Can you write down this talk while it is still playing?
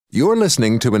You're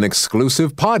listening to an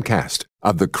exclusive podcast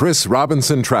of the Chris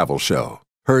Robinson Travel Show.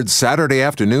 Heard Saturday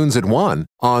afternoons at 1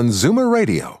 on Zoomer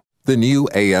Radio, the new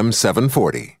AM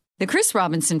 740. The Chris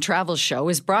Robinson Travel Show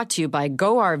is brought to you by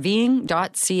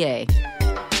GoRving.ca.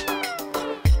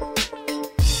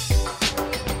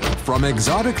 From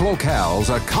exotic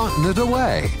locales a continent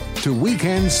away to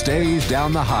weekend stays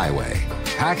down the highway,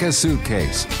 pack a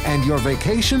suitcase and your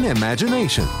vacation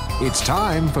imagination. It's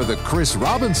time for the Chris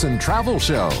Robinson Travel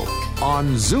Show on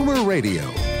Zoomer Radio,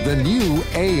 the new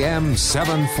AM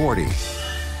 740.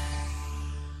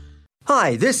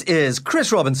 Hi, this is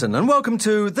Chris Robinson and welcome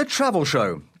to The Travel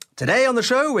Show. Today on the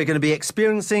show, we're going to be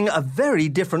experiencing a very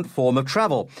different form of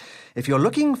travel. If you're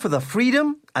looking for the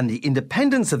freedom and the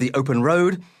independence of the open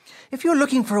road, if you're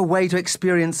looking for a way to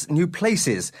experience new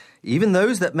places, even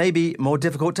those that may be more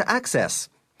difficult to access,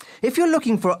 if you're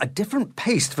looking for a different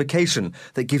paced vacation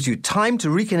that gives you time to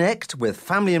reconnect with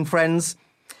family and friends,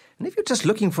 and if you're just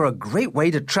looking for a great way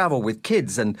to travel with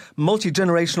kids and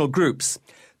multi-generational groups,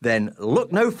 then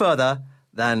look no further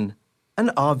than an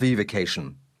RV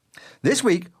vacation. This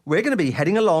week, we're going to be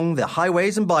heading along the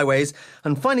highways and byways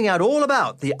and finding out all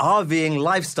about the RVing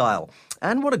lifestyle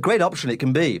and what a great option it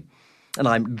can be. And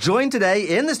I'm joined today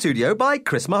in the studio by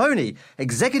Chris Mahoney,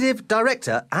 Executive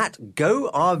Director at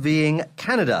Go RVing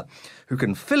Canada, who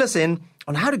can fill us in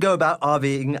on how to go about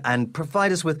RVing and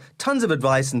provide us with tons of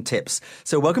advice and tips.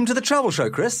 So welcome to the Travel Show,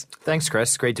 Chris. Thanks,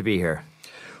 Chris. Great to be here.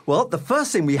 Well, the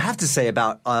first thing we have to say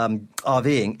about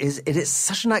RVing is it is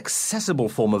such an accessible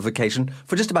form of vacation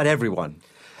for just about everyone.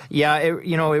 Yeah, it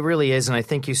really is, and I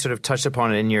think you sort of touched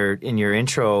upon it in your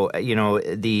intro.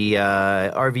 The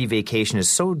RV vacation is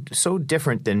so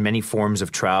different than many forms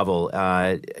of travel.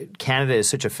 Canada is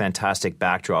such a fantastic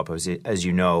backdrop, as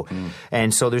you know,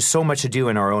 and so there's so much to do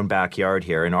in our own backyard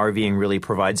here, and RVing really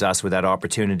provides us with that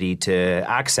opportunity to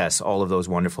access all of those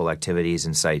wonderful activities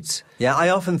and sites. Yeah, I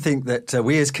often think that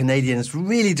we as Canadians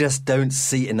really just don't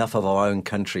see enough of our own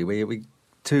country. We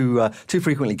too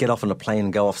frequently get off on a plane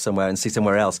and go off somewhere and see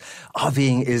somewhere else.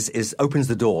 RVing is opens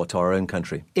the door to our own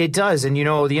country. It does, and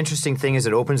the interesting thing is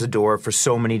it opens the door for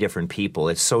so many different people.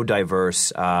 It's so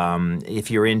diverse.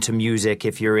 If you're into music,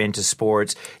 if you're into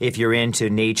sports, if you're into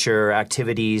nature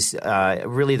activities,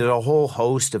 really there's a whole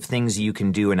host of things you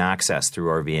can do and access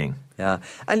through RVing. Yeah,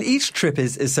 and each trip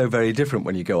is so very different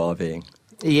when you go RVing.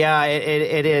 Yeah,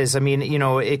 it is. I mean,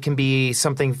 it can be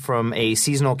something from a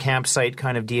seasonal campsite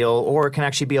kind of deal, or it can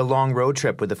actually be a long road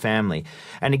trip with the family.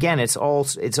 And again, it's all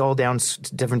down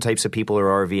to different types of people who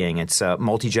are RVing. It's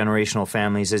multi-generational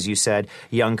families, as you said,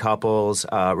 young couples,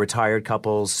 retired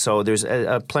couples. So there's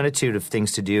a plenitude of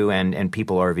things to do and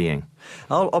people RVing.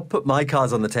 I'll put my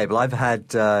cards on the table. I've had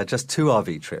just 2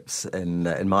 RV trips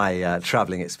in my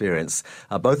travelling experience,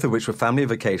 both of which were family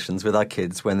vacations with our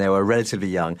kids when they were relatively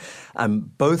young,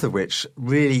 both of which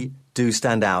really do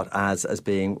stand out as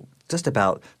being just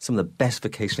about some of the best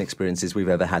vacation experiences we've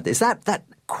ever had. Is that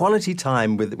quality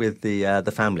time with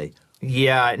the family?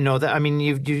 Yeah, no,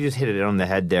 you just hit it on the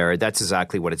head there. That's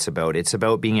exactly what it's about. It's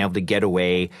about being able to get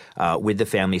away with the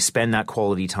family, spend that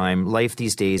quality time. Life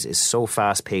these days is so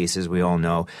fast-paced, as we all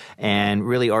know, and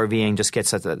really RVing just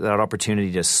gets that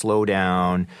opportunity to slow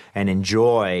down and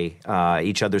enjoy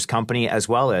each other's company as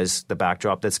well as the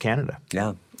backdrop that's Canada.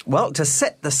 Yeah. Well, to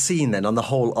set the scene then on the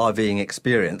whole RVing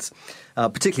experience,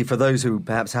 particularly for those who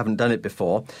perhaps haven't done it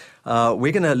before,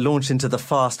 we're going to launch into the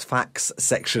fast facts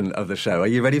section of the show. Are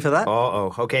you ready for that?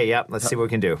 Okay, yeah. Let's see what we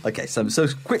can do. Okay, so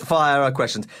quick fire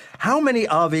questions. How many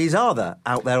RVs are there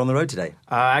out there on the road today?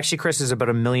 Actually, Chris, there's about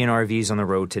 1 million RVs on the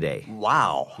road today.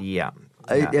 Wow. Yeah.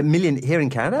 A million here in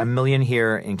Canada? 1 million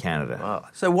here in Canada. Wow.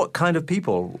 So what kind of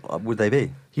people would they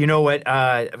be? You know what?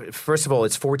 First of all,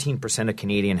 it's 14% of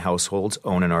Canadian households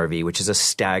own an RV, which is a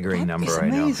staggering number. That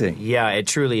is amazing. Yeah, it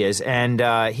truly is. And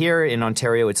here in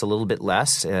Ontario, it's a little bit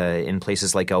less. In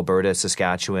places like Alberta,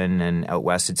 Saskatchewan, and out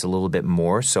west, it's a little bit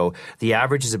more. So the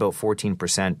average is about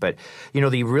 14%. But,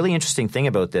 the really interesting thing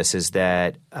about this is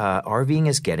that RVing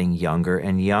is getting younger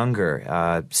and younger.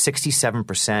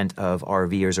 67% of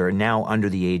RVers are now under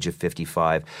the age of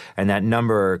 55. And that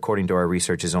number, according to our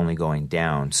research, is only going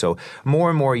down. So more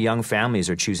and more young families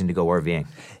are choosing to go RVing.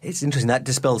 It's interesting. That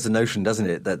dispels the notion, doesn't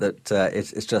it, that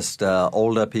it's just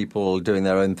older people doing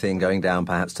their own thing, going down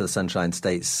perhaps to the Sunshine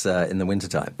States in the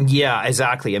wintertime. Yeah,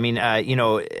 exactly. I mean,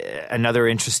 another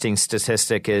interesting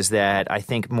statistic is that I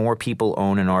think more people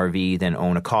own an RV than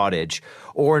own a cottage,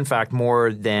 or in fact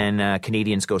more than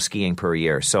Canadians go skiing per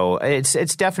year. So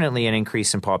it's definitely an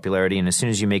increase in popularity, and as soon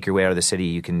as you make your way out of the city,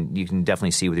 you can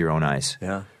definitely see with your own eyes.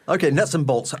 Yeah. Okay, nuts and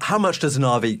bolts. How much does an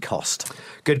RV cost?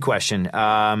 Good question.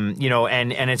 And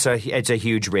it's a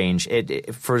huge range.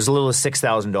 For as little as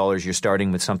 $6,000, you're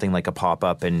starting with something like a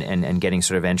pop-up and getting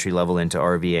sort of entry level into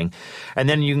RVing, and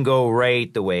then you can go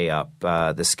right the way up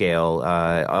the scale,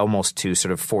 almost to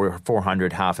sort of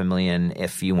 400, $500,000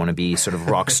 if you want to be sort of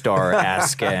rock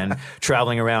star-esque and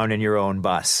traveling around in your own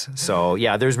bus. So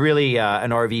yeah, there's really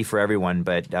an RV for everyone,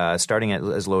 but starting at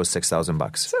as low as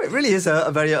 $6,000. So it really is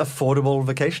a very affordable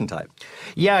vacation type.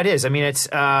 Yeah, it is. I mean, it's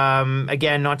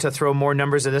again, not to throw more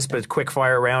numbers at this, but quick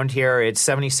fire around here. It's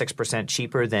 76%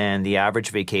 cheaper than the average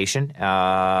vacation,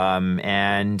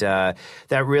 and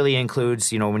that really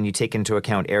includes, when you take into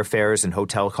account airfares and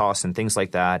hotel costs and things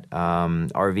like that.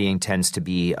 RVing tends to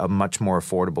be much more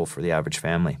affordable for the average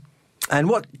family. And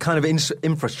what kind of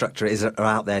infrastructure is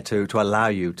out there to allow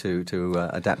you to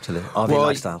adapt to the RV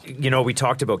lifestyle? We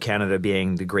talked about Canada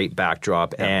being the great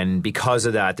backdrop, and because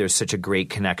of that, there's such a great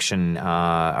connection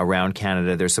around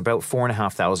Canada. There's about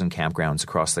 4,500 campgrounds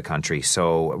across the country,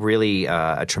 so really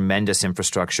a tremendous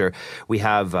infrastructure. We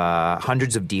have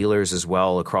hundreds of dealers as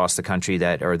well across the country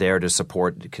that are there to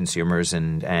support consumers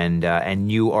and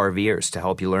new RVers to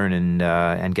help you learn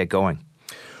and get going.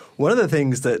 One of the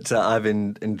things that I've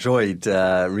enjoyed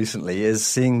recently is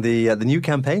seeing the new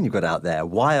campaign you've got out there,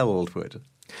 Wildwood.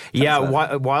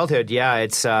 Wildwood. Yeah,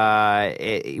 it's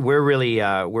we're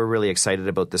really excited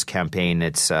about this campaign.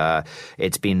 It's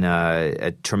been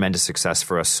a tremendous success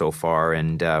for us so far,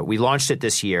 and we launched it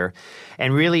this year.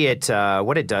 And really,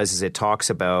 what it does is it talks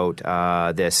about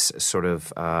this sort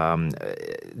of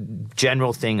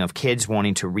general thing of kids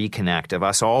wanting to reconnect, of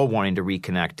us all wanting to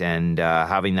reconnect, and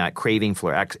having that craving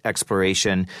for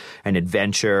exploration and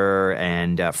adventure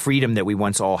and freedom that we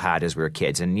once all had as we were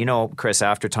kids. And Chris,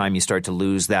 after time, you start to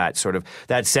lose that sort of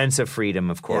that sense of freedom,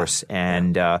 of course. Yeah.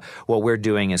 And what we're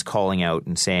doing is calling out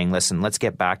and saying, listen, let's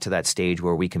get back to that stage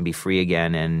where we can be free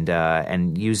again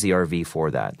and use the RV for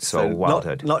that. So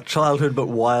Wildwood. Not childhood, but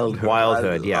wildhood.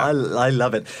 Wildhood, yeah. I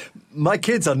love it. My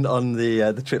kids on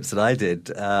the trips that I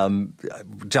did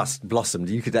just blossomed.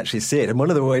 You could actually see it. And one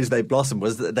of the ways they blossomed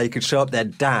was that they could show up their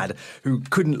dad, who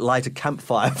couldn't light a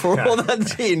campfire for all that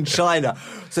tea in China.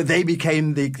 So they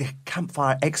became the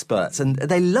campfire experts, and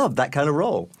they loved that kind of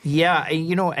role. Yeah,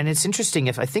 and it's interesting.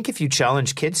 If you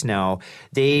challenge kids now,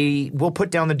 they will put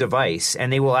down the device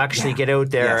and they will actually get out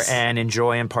there and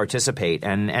enjoy and participate.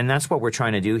 And that's what we're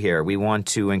trying to do here. We want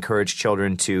to encourage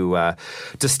children to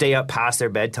stay up past their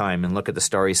bedtime and look at the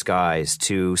starry skies,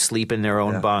 to sleep in their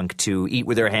own bunk, to eat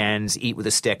with their hands, eat with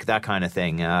a stick, that kind of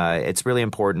thing. It's really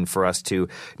important for us to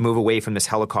move away from this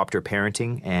helicopter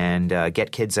parenting and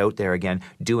get kids out there again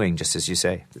doing, just as you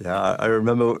say. Yeah, I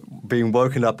remember being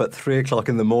woken up at 3 o'clock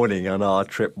in the morning on our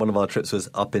trip. One of our trips was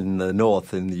up in the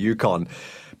north, in the Yukon.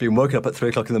 Being woken up at 3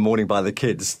 o'clock in the morning by the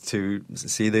kids to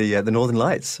see the Northern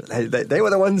Lights. They were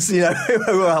the ones, who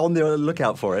were on the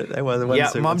lookout for it. They were the ones.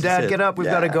 Yeah, Mom, Dad, get up. We've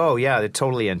got to go. Yeah, they're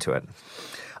totally into it.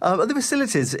 Are there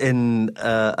facilities in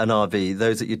an RV,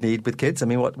 those that you'd need with kids? I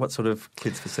mean, what sort of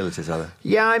kids' facilities are there?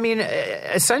 Yeah, I mean,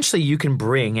 essentially you can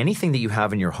bring anything that you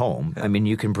have in your home. Yeah. I mean,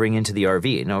 you can bring into the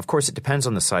RV. Now, of course, it depends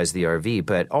on the size of the RV,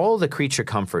 but all the creature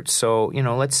comforts. So,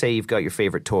 let's say you've got your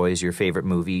favorite toys, your favorite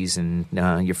movies, and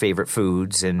your favorite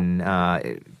foods, and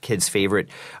kids' favorite,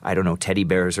 teddy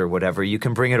bears or whatever. You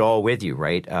can bring it all with you,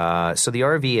 right? So the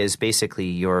RV is basically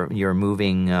your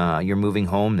moving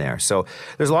home there. So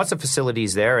there's lots of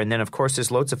facilities there. And then, of course,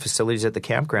 there's loads of facilities at the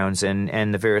campgrounds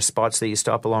and the various spots that you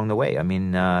stop along the way. I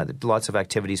mean, lots of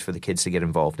activities for the kids to get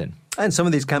involved in. And some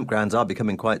of these campgrounds are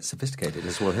becoming quite sophisticated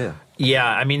as well here. Yeah,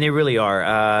 I mean, they really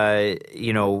are.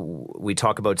 We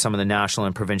talk about some of the national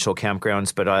and provincial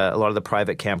campgrounds, but a lot of the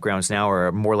private campgrounds now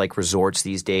are more like resorts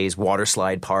these days, water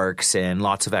slide parks and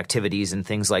lots of activities and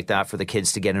things like that for the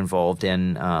kids to get involved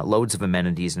in, loads of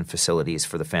amenities and facilities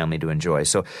for the family to enjoy.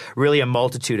 So really a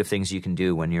multitude of things you can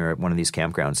do when you're at one of these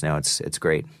campgrounds now. It's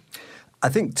great. I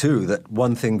think, too, that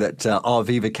one thing that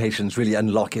RV vacations really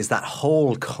unlock is that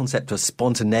whole concept of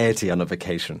spontaneity on a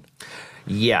vacation.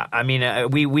 Yeah, I mean,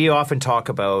 we often talk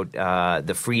about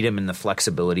the freedom and the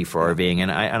flexibility for RVing,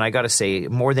 and I got to say,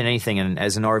 more than anything, and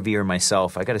as an RVer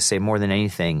myself, I got to say, more than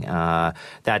anything,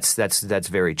 that's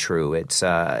very true. It's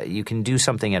you can do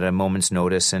something at a moment's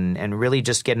notice and really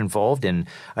just get involved in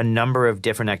a number of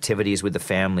different activities with the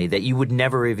family that you would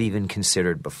never have even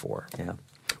considered before. Yeah.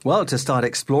 Well, to start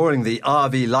exploring the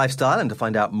RV lifestyle and to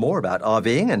find out more about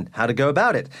RVing and how to go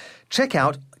about it, check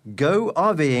out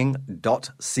gorving.ca.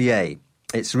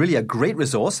 It's really a great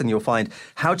resource, and you'll find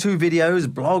how-to videos,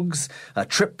 blogs, a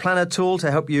trip planner tool to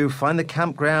help you find the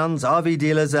campgrounds, RV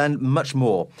dealers, and much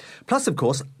more. Plus, of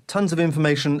course, tons of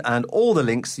information, and all the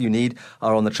links you need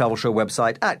are on the Travel Show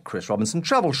website at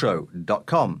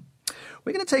chrisrobinsontravelshow.com.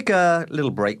 We're going to take a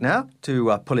little break now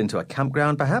to pull into a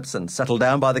campground, perhaps, and settle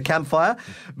down by the campfire.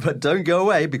 But don't go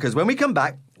away, because when we come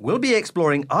back, we'll be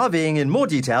exploring RVing in more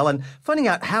detail and finding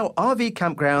out how RV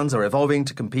campgrounds are evolving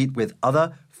to compete with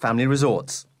other family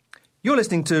resorts. You're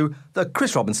listening to the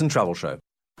Chris Robinson Travel Show.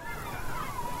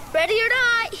 Ready or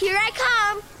not, here I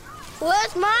come.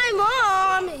 With my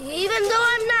mom, even though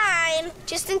I'm 9,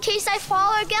 just in case I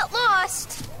fall or get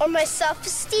lost. Or my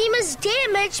self-esteem is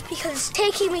damaged because it's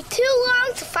taking me too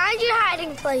long to find your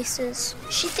hiding places.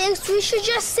 She thinks we should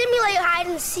just simulate hide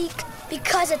and seek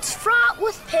because it's fraught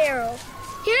with peril.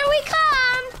 Here we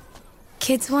come!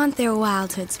 Kids want their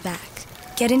wildhoods back.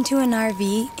 Get into an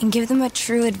RV and give them a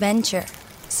true adventure.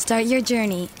 Start your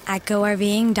journey at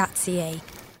gorving.ca.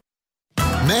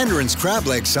 Mandarin's Crab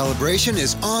Leg celebration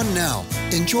is on now.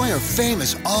 Enjoy our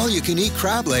famous all-you-can-eat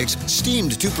crab legs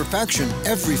steamed to perfection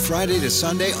every Friday to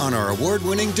Sunday on our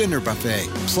award-winning dinner buffet.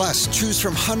 Plus, choose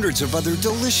from hundreds of other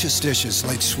delicious dishes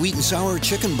like sweet and sour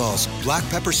chicken balls, black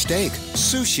pepper steak,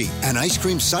 sushi, an ice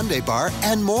cream sundae bar,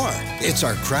 and more. It's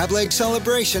our crab leg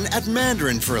celebration at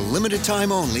Mandarin for a limited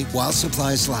time only while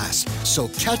supplies last. So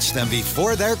catch them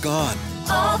before they're gone.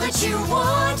 All that you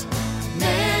want,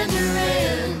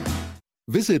 Mandarin.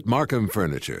 Visit Markham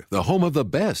Furniture, the home of the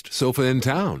best sofa in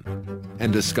town,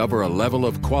 and discover a level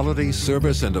of quality,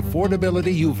 service, and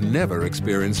affordability you've never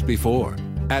experienced before.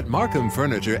 At Markham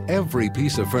Furniture, every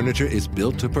piece of furniture is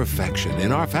built to perfection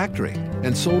in our factory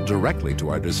and sold directly to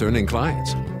our discerning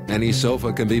clients. Any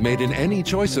sofa can be made in any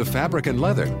choice of fabric and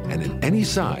leather and in any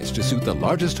size to suit the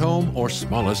largest home or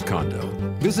smallest condo.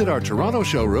 Visit our Toronto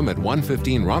showroom at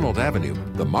 115 Ronald Avenue,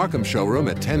 the Markham showroom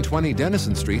at 1020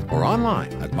 Denison Street, or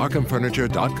online at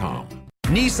markhamfurniture.com.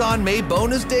 Nissan May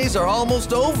bonus days are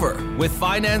almost over. With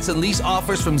finance and lease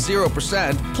offers from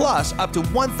 0%, plus up to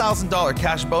 $1,000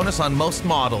 cash bonus on most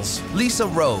models. Lease a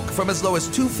Rogue from as low as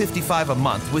 $255 a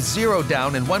month with 0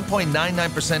 down and 1.99%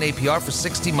 APR for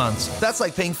 60 months. That's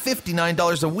like paying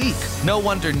 $59 a week. No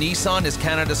wonder Nissan is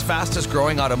Canada's fastest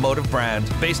growing automotive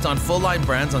brand, based on full-line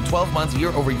brands on 12-month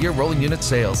year-over-year rolling unit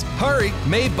sales. Hurry,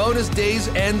 May bonus days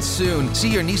end soon.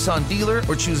 See your Nissan dealer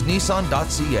or choose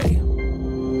nissan.ca.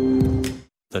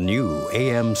 The new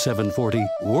AM 740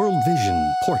 World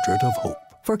Vision Portrait of Hope.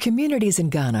 For communities in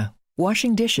Ghana,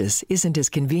 washing dishes isn't as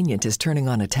convenient as turning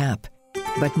on a tap.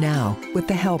 But now, with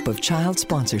the help of child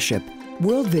sponsorship,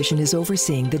 World Vision is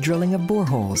overseeing the drilling of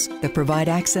boreholes that provide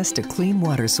access to clean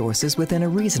water sources within a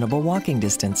reasonable walking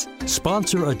distance.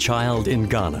 Sponsor a child in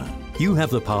Ghana. You have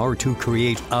the power to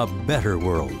create a better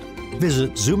world.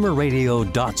 Visit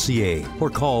zoomerradio.ca or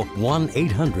call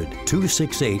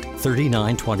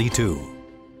 1-800-268-3922.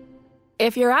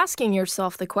 If you're asking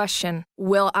yourself the question,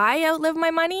 will I outlive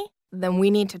my money? Then we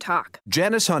need to talk.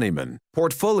 Janice Honeyman,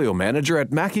 Portfolio Manager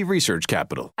at Mackey Research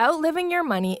Capital. Outliving your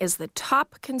money is the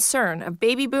top concern of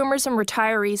baby boomers and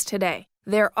retirees today.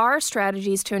 There are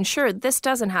strategies to ensure this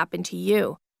doesn't happen to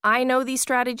you. I know these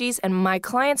strategies and my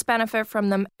clients benefit from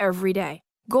them every day.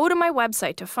 Go to my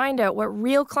website to find out what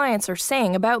real clients are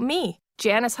saying about me.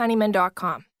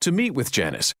 JaniceHoneyman.com. To meet with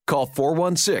Janice, call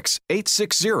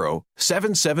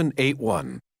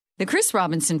 416-860-7781. The Chris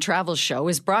Robinson Travel Show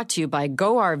is brought to you by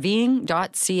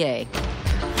GoRVing.ca.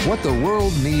 What the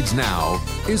world needs now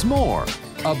is more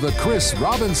of the Chris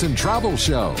Robinson Travel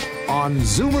Show on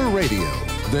Zoomer Radio,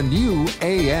 the new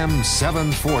AM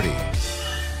 740.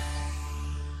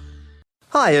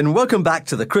 Hi, and welcome back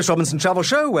to the Chris Robinson Travel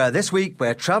Show, where this week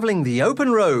we're travelling the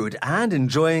open road and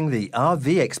enjoying the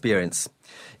RV experience.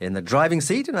 In the driving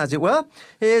seat, and as it were,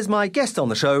 here's my guest on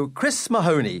the show, Chris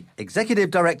Mahoney,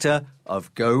 Executive Director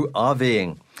of Go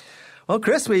RVing. Well,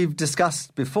 Chris, we've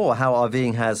discussed before how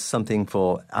RVing has something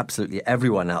for absolutely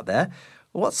everyone out there.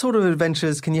 What sort of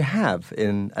adventures can you have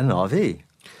in an RV?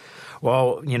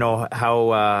 Well, you know,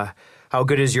 how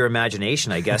good is your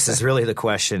imagination, I guess, is really the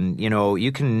question. You know,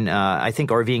 you can, I think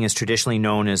RVing is traditionally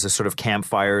known as a sort of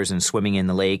campfires and swimming in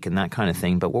the lake and that kind of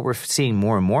thing. But what we're seeing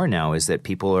more and more now is that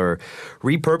people are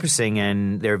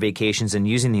repurposing their vacations and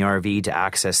using the RV to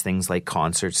access things like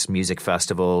concerts, music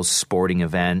festivals, sporting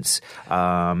events,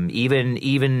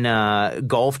 even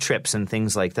golf trips and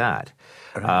things like that.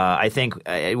 I think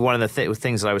one of the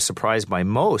things that I was surprised by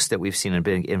most that we've seen a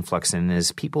big influx in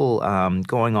is people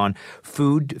going on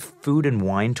food and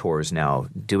wine tours now,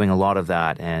 doing a lot of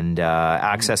that and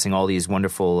accessing all these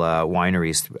wonderful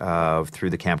wineries through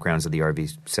the campgrounds of the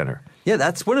RV Center. Yeah,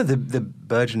 that's one of the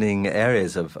burgeoning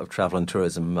areas of travel and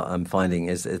tourism I'm finding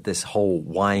is this whole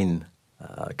wine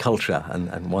culture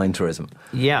and wine tourism.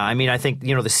 Yeah, I mean, I think,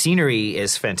 the scenery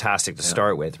is fantastic to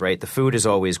start with, right? The food is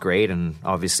always great, and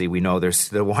obviously we know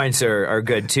the wines are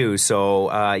good too. So,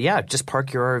 just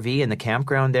park your RV in the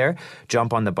campground there,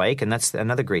 jump on the bike, and that's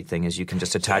another great thing is you can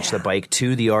just attach the bike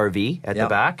to the RV at the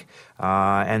back,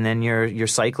 and then you're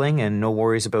cycling and no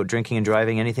worries about drinking and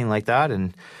driving, anything like that,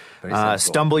 and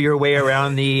stumble your way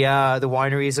around the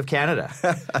wineries of Canada.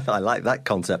 I like that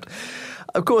concept.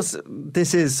 Of course,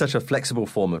 this is such a flexible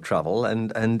form of travel,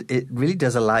 and it really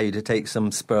does allow you to take some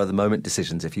spur-of-the-moment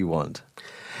decisions if you want.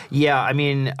 Yeah, I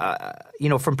mean,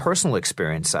 from personal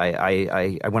experience,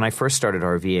 I when I first started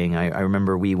RVing, I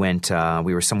remember we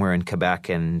were somewhere in Quebec,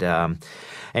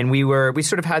 and we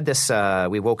sort of had this,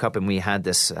 we woke up and we had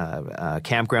this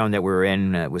campground that we were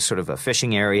in. It was sort of a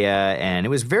fishing area, and it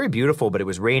was very beautiful, but it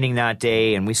was raining that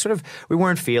day, and we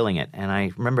weren't feeling it. And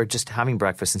I remember just having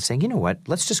breakfast and saying, you know what,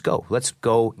 let's just go. Let's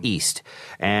go east.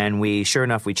 And sure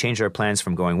enough, we changed our plans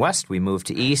from going west. We moved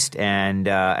to east, and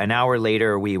an hour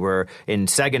later, we were in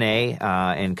Saguenay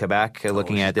in Quebec,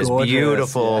 looking at this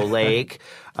beautiful lake.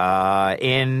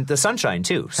 In the sunshine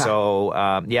too. So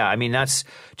I mean that's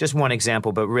just one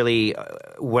example, but really,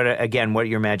 what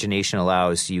your imagination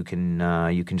allows, you can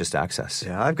just access.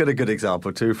 Yeah, I've got a good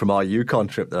example too from our Yukon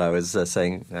trip that I was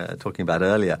talking about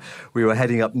earlier. We were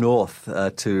heading up north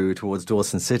towards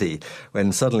Dawson City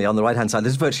when suddenly on the right hand side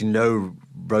there's virtually no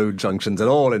road junctions at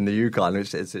all in the Yukon.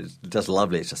 It's just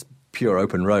lovely. It's just pure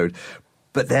open road.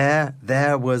 But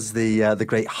there was the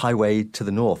great highway to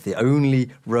the north, the only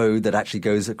road that actually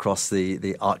goes across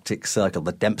the Arctic Circle,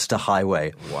 the Dempster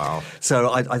Highway. Wow! So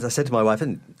I said to my wife,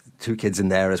 and 2 kids in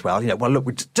there as well, well, look,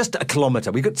 we're just a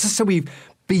kilometre. We've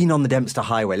been on the Dempster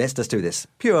Highway. Let's just do this.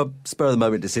 Pure spur of the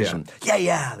moment decision.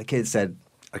 Yeah. The kids said,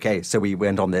 okay. So we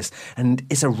went on this, and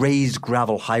it's a raised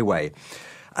gravel highway.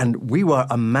 And we were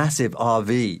a massive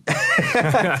RV.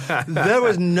 There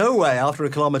was no way after a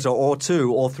kilometre or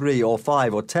 2 or 3 or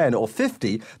 5 or 10 or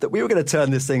 50 that we were going to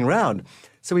turn this thing around.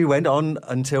 So we went on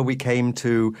until we came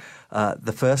to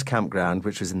the first campground,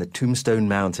 which was in the Tombstone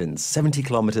Mountains, 70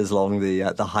 kilometres along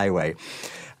the highway.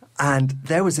 And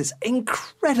there was this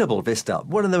incredible vista,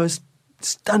 one of the most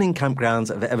stunning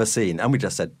campgrounds I've ever seen. And we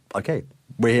just said, okay,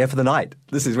 we're here for the night.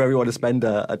 This is where we want to spend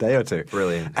a day or two.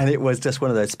 Brilliant. And it was just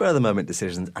one of those spur-of-the-moment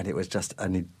decisions, and it was just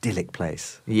an idyllic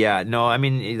place. Yeah, no, I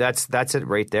mean, that's it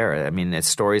right there. I mean, it's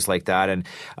stories like that. And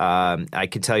I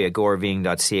can tell you at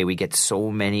GoRving.ca, we get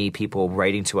so many people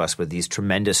writing to us with these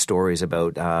tremendous stories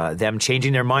about them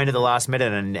changing their mind at the last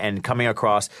minute and coming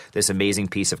across this amazing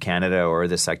piece of Canada or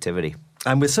this activity.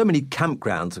 And with so many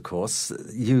campgrounds, of course,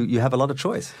 you have a lot of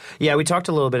choice. Yeah, we talked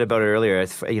a little bit about it earlier.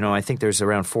 I think there's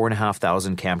around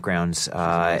 4,500 campgrounds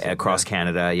across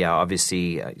Canada. Yeah,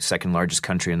 obviously, second largest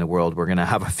country in the world. We're going to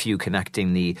have a few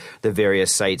connecting the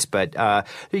various sites. But,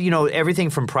 everything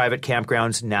from private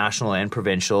campgrounds, national and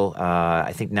provincial.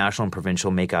 I think national and provincial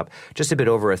make up just a bit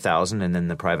over 1,000, and then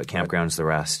the private campgrounds the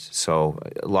rest. So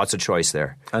lots of choice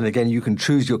there. And again, you can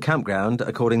choose your campground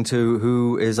according to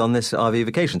who is on this RV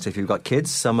vacation. So if you've got kids,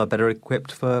 some are better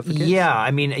equipped for kids. Yeah,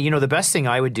 I mean, the best thing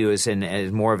I would do is,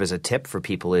 and more of as a tip for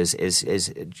people is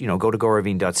go to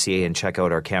GoRving.ca and check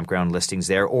out our campground listings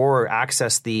there, or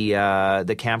access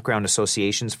the campground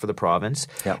associations for the province,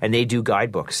 and they do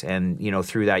guidebooks, and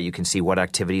through that you can see what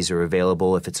activities are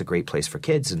available, if it's a great place for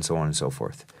kids, and so on and so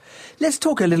forth. Let's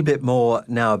talk a little bit more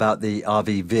now about the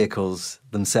RV vehicles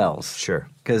themselves. Sure.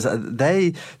 Because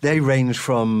they range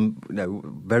from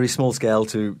very small scale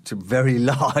to very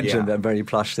large and very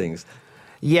plush things.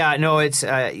 Yeah, no, it's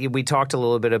we talked a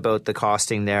little bit about the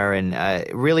costing there, and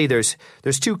really there's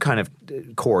two kind of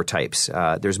core types.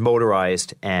 There's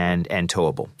motorized and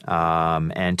towable.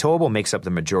 And towable makes up the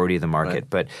majority of the market, right.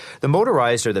 But the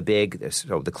motorized are the big,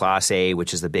 so the Class A,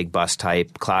 which is the big bus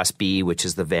type, Class B, which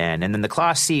is the van, and then the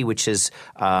Class C, which is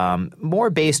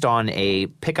more based on a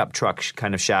pickup truck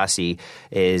kind of chassis,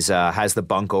 has the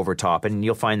bunk over top, and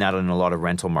you'll find that in a lot of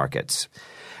rental markets.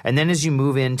 And then as you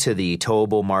move into the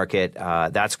towable market,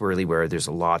 that's really where there's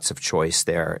lots of choice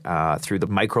there through the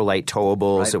microlight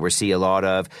towables that we see a lot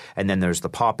of. And then there's the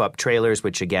pop-up trailers,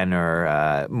 which again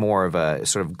are more of a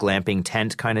sort of glamping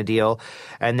tent kind of deal.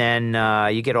 And then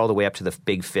you get all the way up to the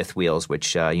big fifth wheels,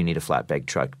 which you need a flatbed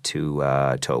truck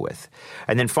to tow with.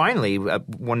 And then finally,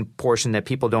 one portion that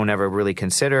people don't ever really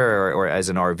consider or as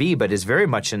an RV, but is very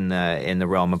much in the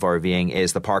realm of RVing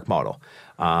is the park model.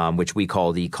 Which we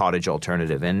call the cottage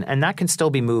alternative. And that can still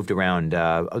be moved around,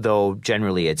 though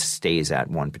generally it stays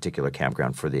at one particular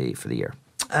campground for the year.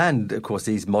 And, of course,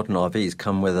 these modern RVs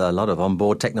come with a lot of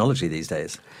onboard technology these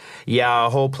days. Yeah, a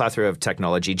whole plethora of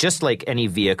technology. Just like any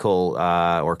vehicle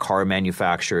or car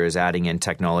manufacturer is adding in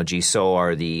technology, so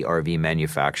are the RV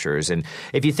manufacturers. And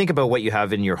if you think about what you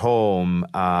have in your home,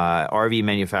 RV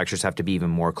manufacturers have to be even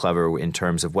more clever in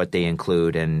terms of what they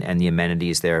include and the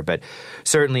amenities there. But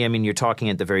certainly, I mean, you're talking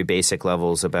at the very basic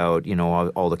levels about, you know,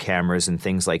 all the cameras and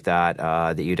things like that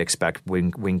that you'd expect,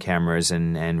 wing cameras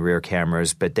and rear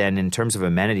cameras. But then in terms of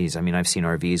amenities, I mean, I've seen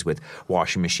RVs with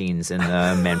washing machines in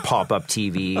them and pop-up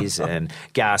TVs and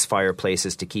gas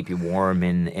fireplaces to keep you warm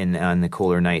on the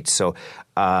cooler nights. So,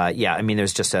 yeah, I mean,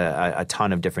 there's just a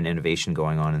ton of different innovation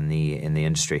going on in the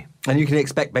industry. And you can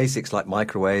expect basics like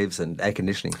microwaves and air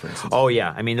conditioning, for instance. Oh,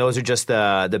 yeah. I mean, those are just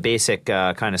the basic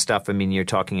kind of stuff. I mean, you're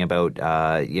talking about,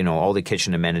 you know, all the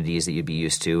kitchen amenities that you'd be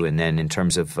used to. And then in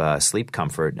terms of sleep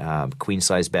comfort,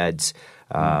 queen-size beds,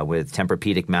 with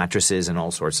Tempur-Pedic mattresses and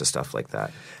all sorts of stuff like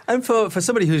that. And for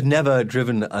somebody who's never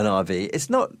driven an RV, it's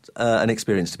not an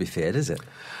experience to be feared, is it?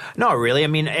 Not really. I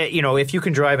mean, you know, if you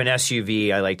can drive an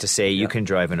SUV, I like to say you can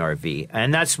drive an RV.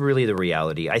 And that's really the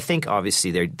reality. I think,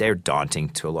 obviously, they're daunting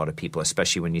to a lot of people,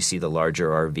 especially when you see the larger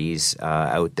RVs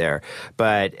out there.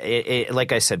 But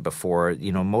like I said before,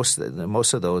 you know, most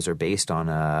of those are based on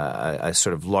a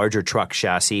sort of larger truck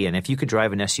chassis. And if you could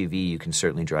drive an SUV, you can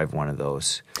certainly drive one of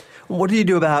those. What do you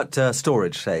do about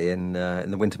storage, say, in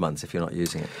the winter months if you're not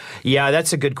using it? Yeah,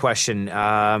 that's a good question.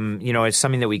 You know, it's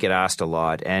something that we get asked a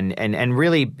lot, and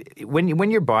really, when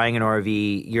you're buying an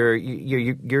RV,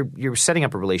 you're setting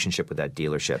up a relationship with that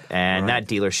dealership, and that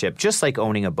dealership, just like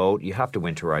owning a boat, you have to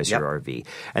winterize your RV,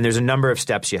 and there's a number of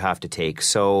steps you have to take.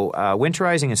 So,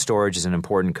 winterizing and storage is an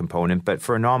important component, but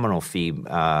for a nominal fee,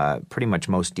 pretty much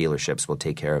most dealerships will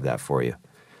take care of that for you.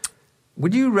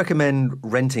 Would you recommend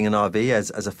renting an RV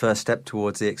as a first step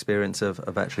towards the experience of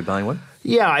actually buying one?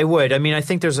 Yeah, I would. I mean, I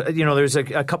think there's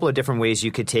a couple of different ways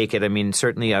you could take it. I mean,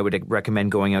 certainly I would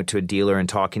recommend going out to a dealer and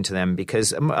talking to them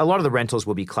because a lot of the rentals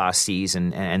will be Class Cs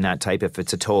and that type. If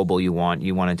it's a towable you want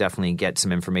to definitely get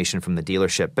some information from the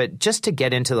dealership. But just to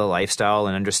get into the lifestyle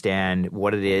and understand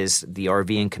what it is, the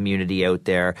RVing community out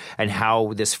there, and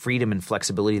how this freedom and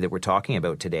flexibility that we're talking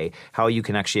about today, how you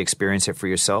can actually experience it for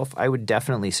yourself, I would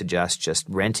definitely suggest just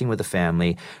renting with a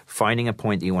family, finding a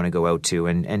point that you want to go out to,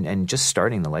 and just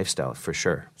starting the lifestyle for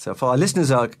sure. So if our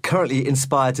listeners are currently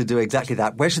inspired to do exactly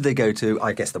that, where should they go to,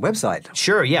 I guess, the website?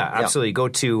 Sure, yeah, absolutely. Go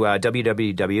to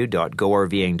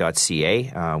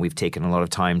www.gorving.ca. We've taken a lot of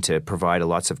time to provide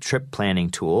lots of trip planning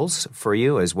tools for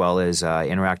you, as well as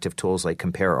interactive tools like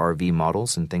compare RV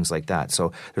models and things like that.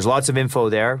 So there's lots of info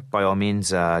there. By all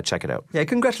means, check it out. Yeah,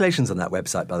 congratulations on that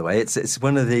website, by the way. It's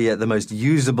one of the most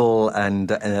usable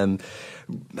and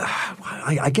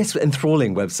I guess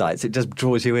enthralling websites. It just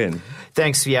draws you in.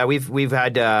 Thanks. Yeah, we've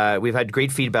had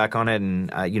great feedback on it,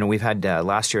 and we've had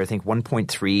last year I think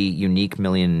 1.3 unique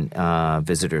million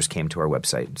visitors came to our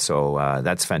website. So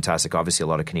that's fantastic. Obviously, a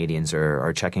lot of Canadians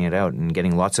are checking it out and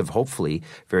getting lots of hopefully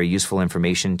very useful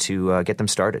information to get them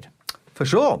started. For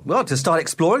sure. Well, to start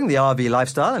exploring the RV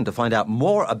lifestyle and to find out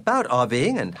more about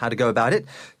RVing and how to go about it,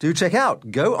 do check out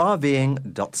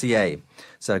gorving.ca.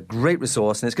 It's a great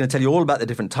resource, and it's going to tell you all about the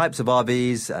different types of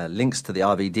RVs, links to the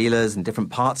RV dealers in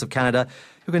different parts of Canada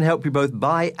who can help you both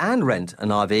buy and rent an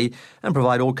RV and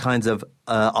provide all kinds of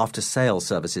after-sales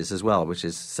services as well, which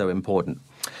is so important.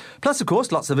 Plus, of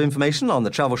course, lots of information on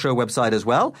the Travel Show website as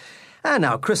well. And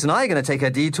now Chris and I are going to take a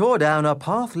detour down a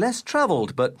path less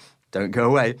travelled, but don't go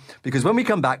away, because when we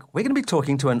come back, we're going to be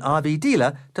talking to an RV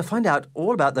dealer to find out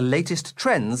all about the latest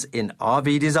trends in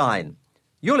RV design.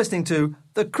 You're listening to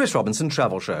The Chris Robinson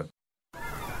Travel Show.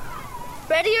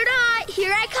 Ready or not,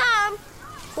 here I come.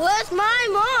 With my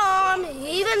mom,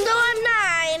 even though I'm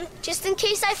 9, just in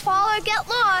case I fall or get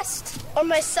lost. Or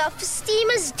my self-esteem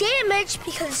is damaged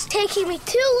because it's taking me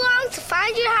too long to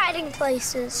find your hiding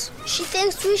places. She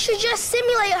thinks we should just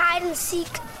simulate hide and seek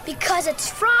because it's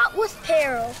fraught with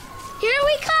peril. Here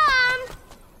we come!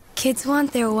 Kids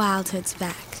want their wildhoods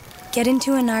back. Get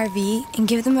into an RV and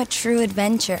give them a true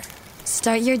adventure.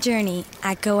 Start your journey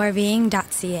at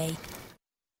gorving.ca.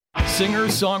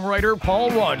 Singer-songwriter Paul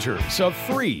Rogers of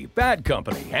Free, Bad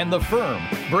Company, and The Firm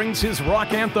brings his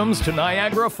rock anthems to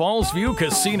Niagara Falls View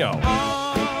Casino.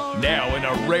 Now in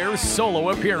a rare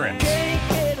solo appearance.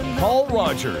 Paul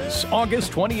Rogers,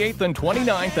 August 28th and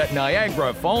 29th at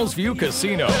Niagara Falls View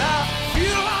Casino.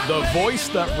 The voice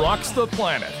that rocks the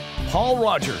planet. Paul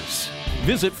Rogers.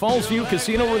 Visit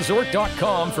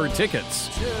FallsviewCasinoResort.com for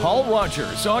tickets. Paul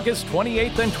Rogers, August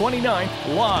 28th and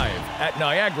 29th, live at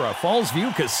Niagara Falls View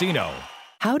Casino.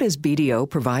 How does BDO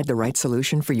provide the right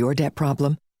solution for your debt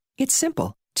problem? It's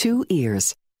simple. 2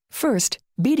 ears. First,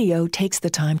 BDO takes the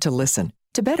time to listen,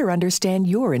 to better understand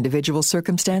your individual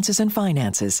circumstances and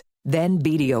finances. Then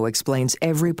BDO explains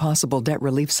every possible debt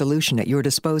relief solution at your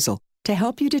disposal to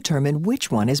help you determine which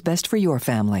one is best for your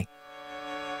family.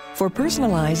 For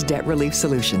personalized debt relief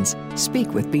solutions,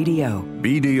 speak with BDO.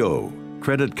 BDO,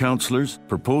 credit counselors,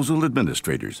 proposal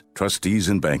administrators, trustees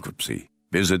in bankruptcy.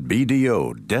 Visit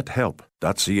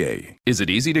bdodebthelp.ca. Is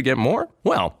it easy to get more?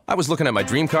 Well, I was looking at my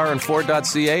dream car on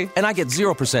Ford.ca, and I get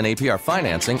 0% APR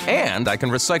financing, and I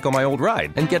can recycle my old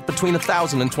ride and get between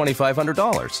 $1,000 and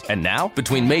 $2,500. And now,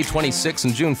 between May 26th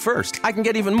and June 1st, I can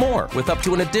get even more with up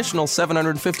to an additional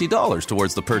 $750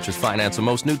 towards the purchase finance of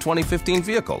most new 2015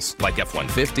 vehicles, like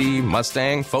F-150,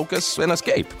 Mustang, Focus, and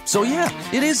Escape. So yeah,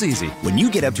 it is easy. When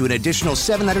you get up to an additional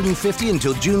 $750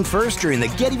 until June 1st during the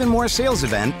Get Even More sales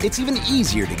event, it's even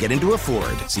easier to get into a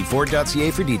Ford. See Ford.ca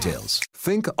for details.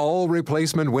 Think all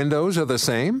replacement windows are the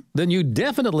same? Then you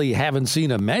definitely haven't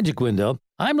seen a Magic Window.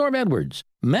 I'm Norm Edwards.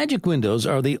 Magic Windows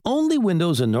are the only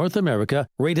windows in North America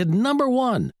rated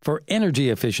 #1 for energy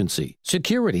efficiency,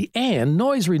 security, and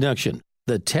noise reduction.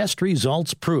 The test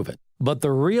results prove it. But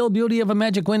the real beauty of a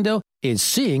Magic Window is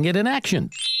seeing it in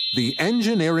action. The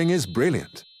engineering is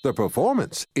brilliant. The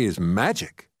performance is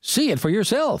magic. See it for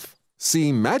yourself.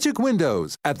 See Magic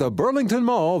Windows at the Burlington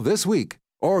Mall this week,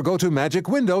 or go to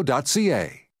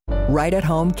magicwindow.ca. Right at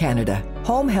Home Canada.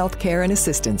 Home health care and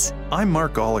assistance. I'm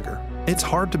Mark Gallagher. It's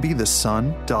hard to be the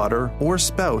son, daughter, or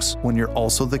spouse when you're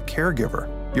also the caregiver.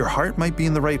 Your heart might be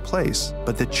in the right place,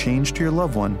 but the change to your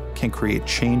loved one can create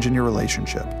change in your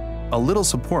relationship. A little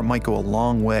support might go a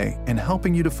long way in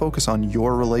helping you to focus on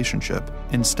your relationship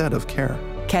instead of care.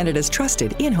 Canada's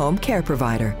trusted in-home care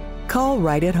provider. Call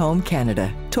Right at Home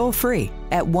Canada, toll free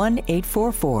at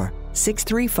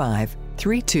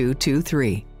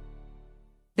 1-844-635-3223.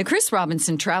 The Chris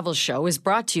Robinson Travel Show is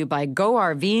brought to you by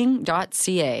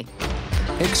GoRving.ca.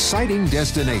 Exciting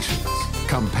destinations,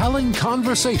 compelling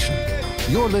conversation.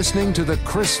 You're listening to the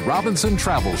Chris Robinson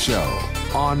Travel Show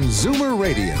on Zoomer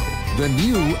Radio, the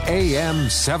new AM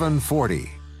 740.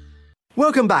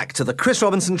 Welcome back to the Chris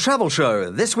Robinson Travel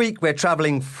Show. This week we're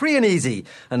travelling free and easy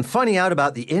and finding out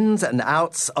about the ins and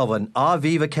outs of an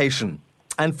RV vacation.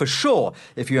 And for sure,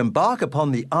 if you embark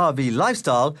upon the RV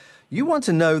lifestyle, you want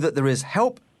to know that there is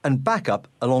help and backup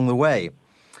along the way.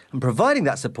 And providing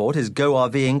that support is Go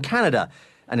RVing Canada.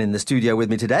 And in the studio with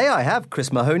me today, I have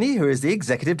Chris Mahoney, who is the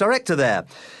Executive Director there.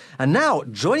 And now,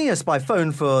 joining us by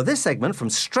phone for this segment from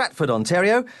Stratford,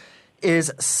 Ontario,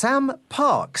 is Sam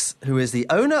Parks, who is the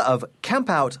owner of Camp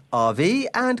Out RV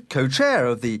and co-chair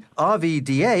of the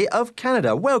RVDA of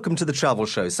Canada. Welcome to the Travel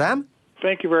Show, Sam.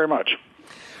 Thank you very much.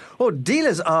 Well,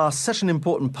 dealers are such an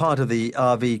important part of the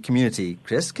RV community.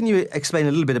 Chris, can you explain a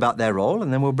little bit about their role,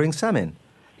 and then we'll bring Sam in?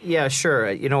 Yeah,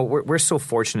 sure. You know, we're so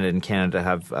fortunate in Canada to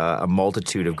have a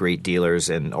multitude of great dealers,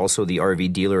 and also the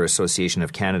RV Dealer Association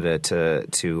of Canada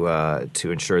to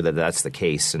ensure that that's the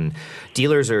case. And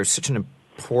dealers are such an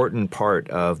important part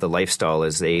of the lifestyle,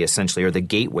 as they essentially are the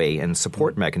gateway and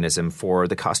support mechanism for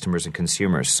the customers and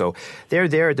consumers. So they're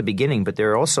there at the beginning, but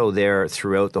they're also there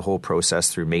throughout the whole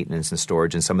process through maintenance and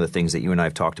storage and some of the things that you and I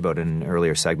have talked about in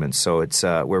earlier segments. So it's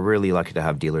we're really lucky to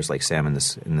have dealers like Sam in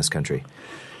this country.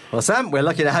 Well, Sam, we're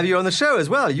lucky to have you on the show as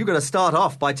well. You've got to start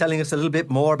off by telling us a little bit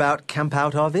more about Camp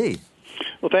Out RV.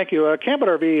 Well, thank you. Camp Out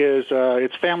RV is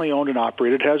it's family-owned and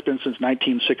operated. It has been since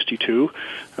 1962.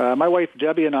 My wife,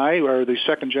 Debbie, and I are the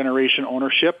second-generation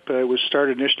ownership. It was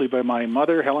started initially by my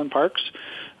mother, Helen Parks.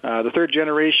 The third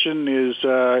generation is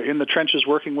in the trenches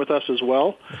working with us as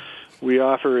well. We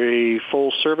offer a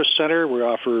full service center. We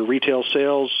offer retail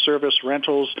sales, service,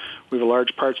 rentals. We have a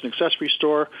large parts and accessory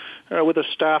store with a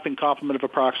staffing complement of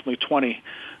approximately 20.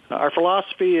 Our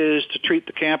philosophy is to treat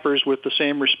the campers with the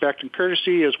same respect and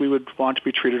courtesy as we would want to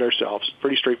be treated ourselves.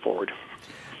 Pretty straightforward.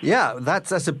 Yeah,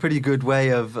 that's a pretty good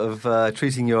way of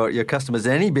treating your customers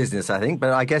in any business, I think, but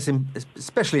I guess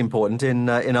especially important in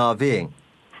RVing.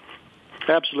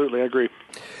 Absolutely, I agree.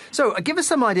 So give us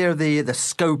some idea of the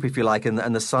scope, if you like,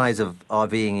 and the size of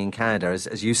RVing in Canada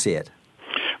as you see it.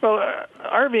 Well,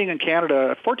 RVing in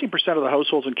Canada, 14% of the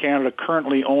households in Canada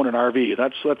currently own an RV.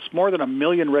 That's more than 1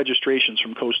 million registrations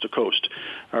from coast to coast.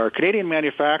 Our Canadian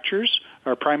manufacturers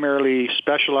are primarily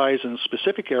specialized in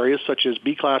specific areas such as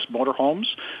B-class motorhomes,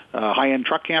 high-end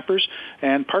truck campers,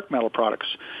 and park metal products.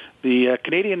 The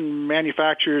Canadian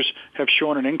manufacturers have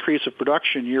shown an increase of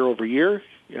production year over year.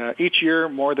 Each year,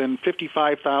 more than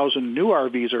 55,000 new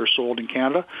RVs are sold in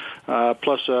Canada,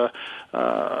 plus a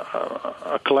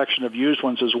collection of used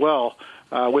ones as well,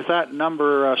 with that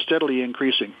number steadily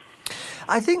increasing.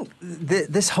 I think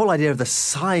this whole idea of the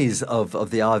size of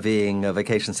the RVing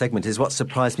vacation segment is what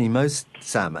surprised me most,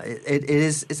 Sam.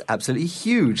 It's absolutely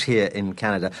huge here in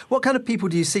Canada. What kind of people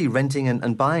do you see renting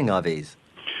and buying RVs?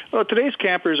 Well, today's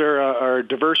campers are a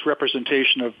diverse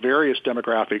representation of various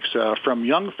demographics, from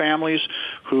young families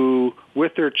who,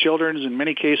 with their children, in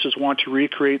many cases want to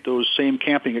recreate those same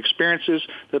camping experiences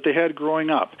that they had growing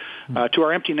up, to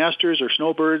our empty nesters or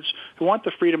snowbirds who want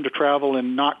the freedom to travel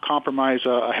and not compromise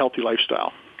a healthy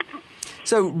lifestyle.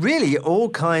 So really all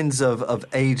kinds of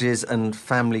ages and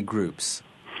family groups?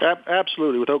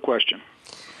 Absolutely, without question.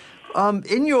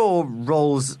 In your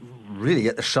roles really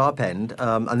at the sharp end,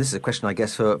 and this is a question, I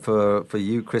guess, for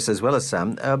you, Chris, as well as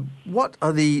Sam, what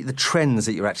are the trends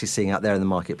that you're actually seeing out there in the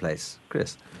marketplace?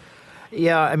 Chris?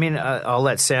 Yeah, I mean, I'll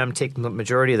let Sam take the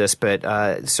majority of this, but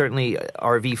certainly the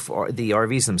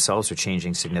RVs themselves are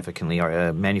changing significantly.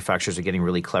 Our manufacturers are getting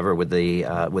really clever with the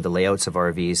layouts of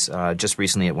RVs. Just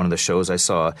recently at one of the shows, I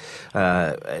saw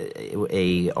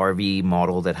a RV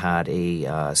model that had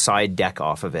a side deck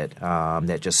off of it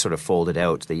that just sort of folded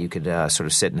out that you could sort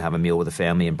of sit and have a meal with the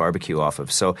family and barbecue off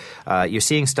of. So you're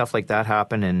seeing stuff like that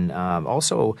happen, and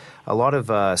also a lot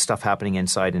of stuff happening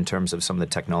inside in terms of some of the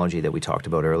technology that we talked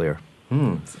about earlier.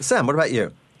 Sam, what about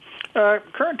you?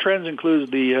 Current trends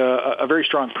include a very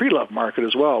strong pre-love market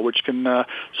as well, which can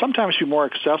sometimes be more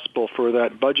accessible for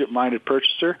that budget-minded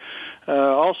purchaser.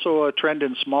 Also a trend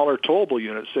in smaller towable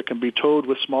units that can be towed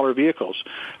with smaller vehicles.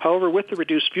 However, with the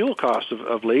reduced fuel costs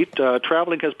of late,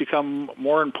 traveling has become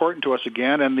more important to us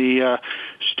again, and the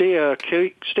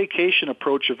staycation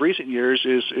approach of recent years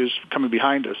is coming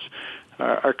behind us.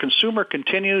 Our consumer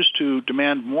continues to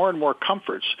demand more and more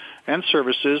comforts and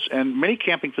services, and many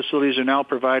camping facilities are now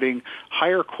providing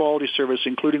higher quality service,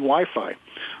 including Wi-Fi.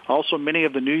 Also, many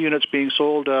of the new units being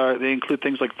sold, they include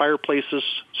things like fireplaces,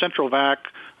 central vac,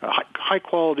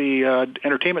 high-quality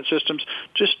entertainment systems,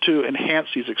 just to enhance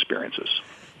these experiences.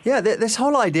 Yeah, this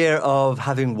whole idea of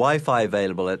having Wi-Fi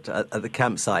available at the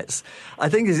campsites, I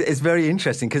think is very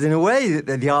interesting, because in a way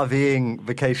the RVing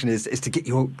vacation is to get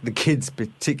the kids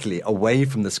particularly away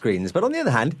from the screens. But on the other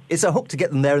hand, it's a hook to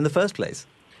get them there in the first place.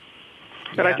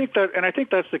 And I think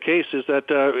that's the case, is that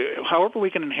however we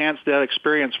can enhance that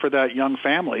experience for that young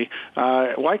family,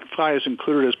 Wi-Fi is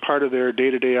included as part of their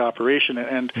day-to-day operation,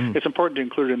 and it's important to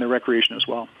include it in their recreation as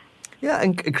well. Yeah,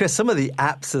 and Chris, some of the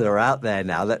apps that are out there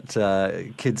now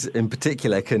that kids in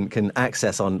particular can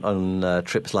access on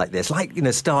trips like this, like,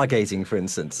 stargazing, for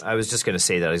instance. I was just going to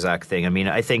say that exact thing. I mean,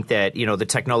 I think that, the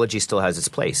technology still has its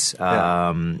place.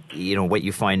 Yeah. What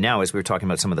you find now is we were talking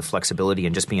about some of the flexibility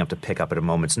and just being able to pick up at a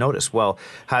moment's notice. Well,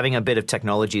 having a bit of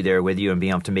technology there with you and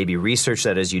being able to maybe research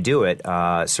that as you do it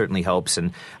certainly helps.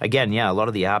 And again, a lot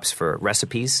of the apps for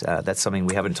recipes, that's something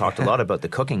we haven't talked a lot about. The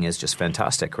cooking is just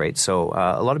fantastic, right? So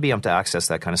a lot of being able to access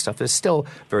that kind of stuff is still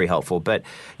very helpful. But,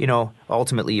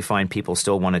 ultimately you find people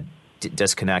still want to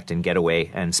disconnect and get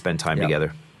away and spend time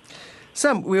together.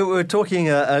 Sam, we were talking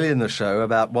earlier in the show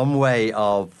about one way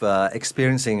of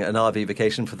experiencing an RV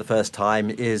vacation for the first time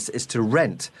is to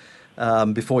rent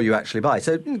before you actually buy.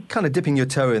 So kind of dipping your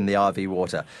toe in the RV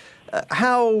water.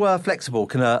 How flexible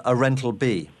can a rental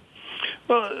be?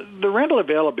 Well, the rental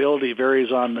availability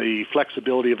varies on the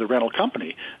flexibility of the rental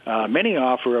company. Many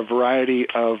offer a variety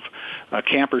of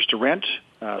campers to rent,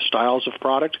 styles of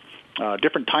product,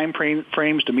 different time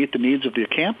frames to meet the needs of the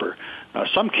camper.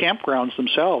 Some campgrounds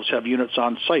themselves have units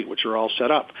on site which are all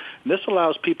set up. And this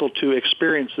allows people to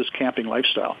experience this camping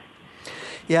lifestyle.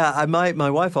 Yeah, my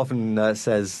wife often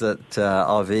says that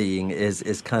RVing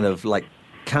is kind of like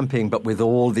camping, but with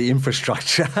all the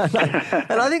infrastructure,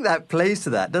 and I think that plays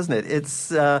to that, doesn't it?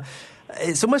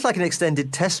 It's almost like an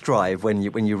extended test drive when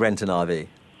you rent an RV.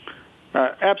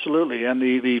 Absolutely, and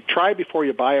the try before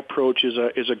you buy approach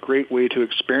is a great way to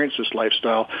experience this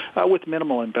lifestyle with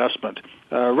minimal investment.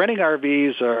 Renting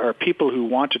RVs are people who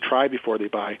want to try before they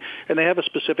buy, and they have a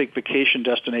specific vacation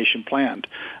destination planned.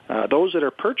 Those that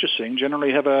are purchasing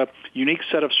generally have a unique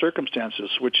set of circumstances,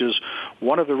 which is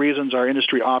one of the reasons our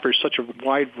industry offers such a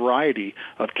wide variety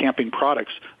of camping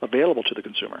products available to the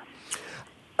consumer.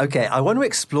 Okay, I want to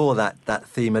explore that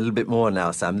theme a little bit more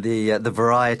now, Sam, the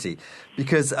variety.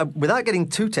 Because without getting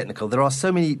too technical, there are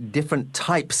so many different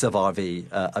types of RV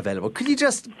available. Could you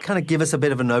just kind of give us a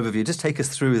bit of an overview? Just take us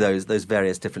through those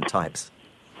various different types.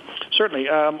 Certainly.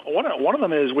 One of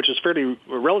them is, which is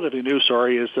relatively new,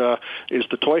 is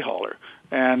the toy hauler.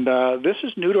 And this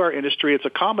is new to our industry. It's a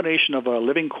combination of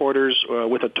living quarters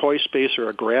with a toy space or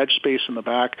a garage space in the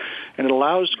back, and it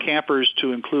allows campers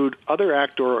to include other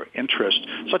outdoor interests,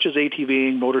 such as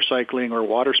ATVing, motorcycling, or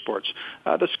water sports.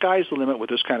 The sky's the limit with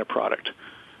this kind of product.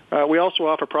 We also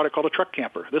offer a product called a truck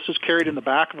camper. This is carried in the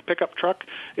back of a pickup truck.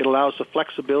 It allows the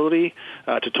flexibility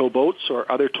to tow boats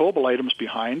or other towable items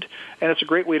behind, and it's a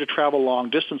great way to travel long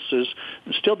distances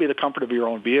and still be the comfort of your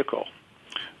own vehicle.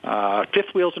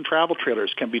 Fifth wheels and travel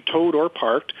trailers can be towed or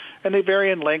parked, and they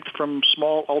vary in length from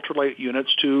small ultralight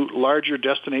units to larger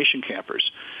destination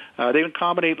campers. They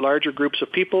accommodate larger groups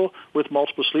of people with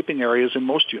multiple sleeping areas in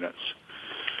most units.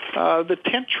 The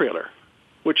tent trailer,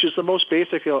 which is the most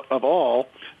basic of all,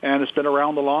 and it's been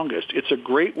around the longest. It's a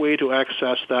great way to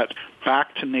access that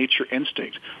back-to-nature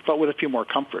instinct, but with a few more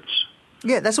comforts.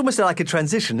 Yeah, that's almost like a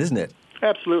transition, isn't it?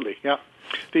 Absolutely, yeah.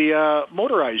 The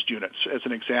motorized units, as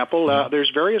an example,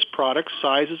 there's various products,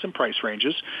 sizes, and price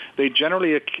ranges. They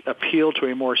generally appeal to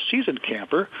a more seasoned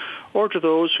camper or to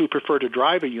those who prefer to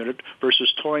drive a unit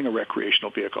versus towing a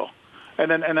recreational vehicle. And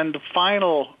then the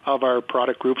final of our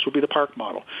product groups will be the park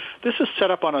model. This is set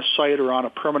up on a site or on a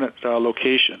permanent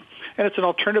location, and it's an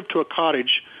alternative to a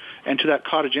cottage and to that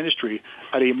cottage industry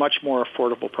at a much more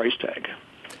affordable price tag.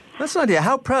 That's an idea.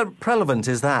 How prevalent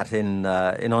is that in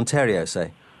Ontario,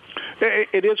 say?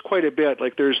 It is quite a bit.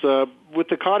 Like with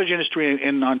the cottage industry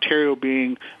in Ontario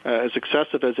being as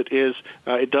excessive as it is,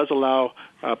 it does allow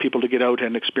people to get out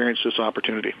and experience this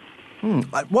opportunity.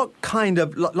 What kind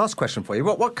of, last question for you,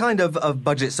 what kind of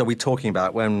budgets are we talking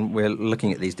about when we're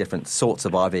looking at these different sorts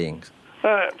of RVing?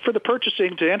 For the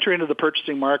purchasing, to enter into the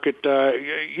purchasing market,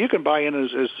 you can buy in as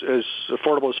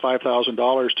affordable as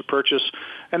 $5,000 to purchase,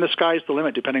 and the sky's the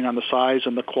limit depending on the size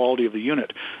and the quality of the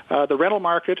unit. The rental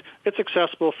market, it's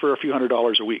accessible for a few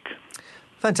 $100s a week.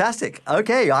 Fantastic.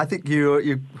 Okay, I think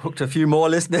you hooked a few more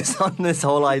listeners on this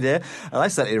whole idea, and I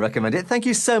certainly recommend it. Thank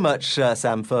you so much,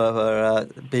 Sam, for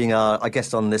being our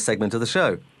guest on this segment of the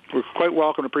show. We're quite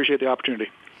welcome. Appreciate the opportunity.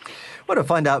 Well, to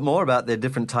find out more about the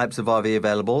different types of RV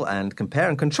available and compare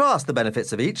and contrast the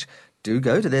benefits of each, do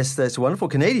go to this wonderful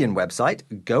Canadian website,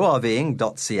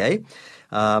 gorving.ca.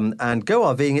 And Go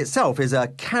RVing itself is a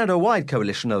Canada-wide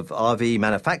coalition of RV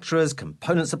manufacturers,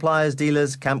 component suppliers,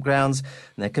 dealers, campgrounds,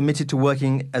 and they're committed to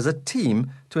working as a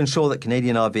team to ensure that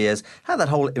Canadian RVers have that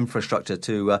whole infrastructure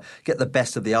to get the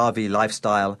best of the RV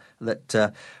lifestyle,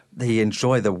 that they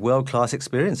enjoy the world-class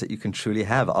experience that you can truly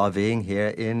have RVing here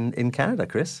in Canada,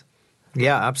 Chris.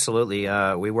 Yeah, absolutely.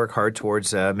 We work hard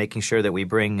towards making sure that we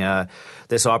bring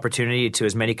this opportunity to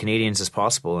as many Canadians as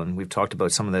possible. And we've talked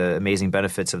about some of the amazing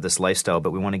benefits of this lifestyle,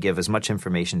 but we want to give as much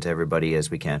information to everybody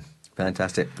as we can.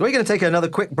 Fantastic. We're going to take another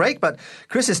quick break, but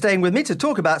Chris is staying with me to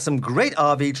talk about some great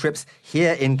RV trips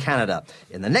here in Canada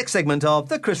in the next segment of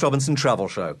the Chris Robinson Travel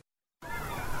Show.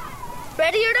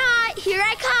 Ready or not, here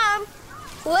I come.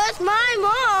 With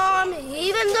my mom,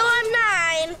 even though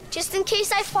I'm 9, just in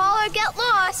case I fall or get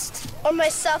lost. Or my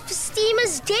self-esteem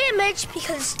is damaged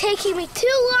because it's taking me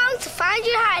too long to find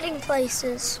your hiding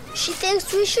places. She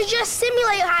thinks we should just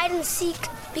simulate hide and seek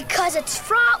because it's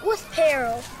fraught with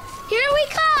peril. Here we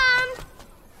come!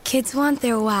 Kids want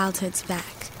their wildhoods back.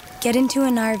 Get into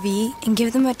an RV and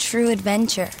give them a true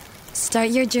adventure.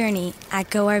 Start your journey at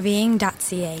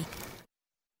gorving.ca.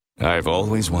 I've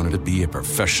always wanted to be a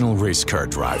professional race car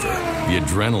driver. The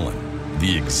adrenaline,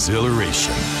 the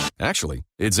exhilaration. Actually,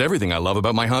 it's everything I love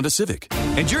about my Honda Civic.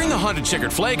 And during the Honda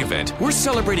Checkered Flag event, we're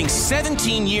celebrating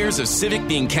 17 years of Civic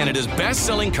being Canada's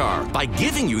best-selling car by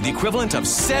giving you the equivalent of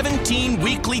 17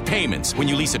 weekly payments when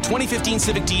you lease a 2015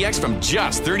 Civic DX from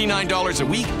just $39 a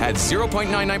week at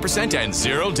 0.99% and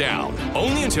zero down.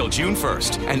 Only until June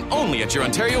 1st, and only at your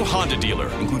Ontario Honda dealer.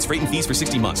 Includes freight and fees for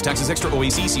 60 months. Taxes extra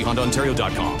OAC. See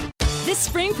HondaOntario.com. This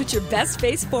spring, put your best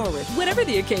face forward, whatever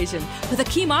the occasion, with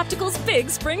Akeem Optical's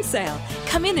big spring sale.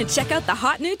 Come in and check out the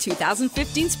hot new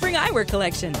 2015 Spring Eyewear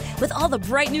collection with all the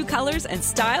bright new colors and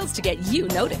styles to get you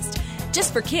noticed.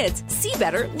 Just for kids, see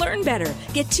better, learn better.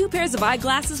 Get 2 pairs of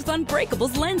eyeglasses with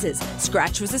Unbreakables lenses,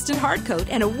 scratch-resistant hard coat,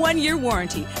 and a 1-year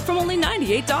warranty from only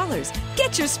 $98.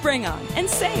 Get your spring on and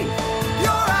save. Your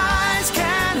eyes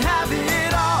can have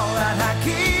it all at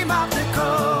Akeem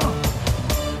Optical.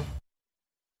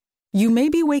 You may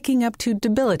be waking up to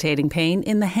debilitating pain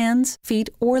in the hands, feet,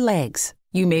 or legs.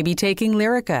 You may be taking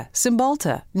Lyrica,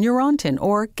 Cymbalta, Neurontin,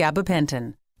 or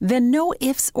gabapentin. Then no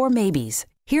ifs or maybes.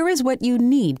 Here is what you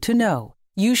need to know.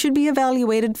 You should be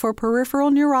evaluated for peripheral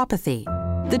neuropathy.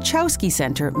 The Chowsky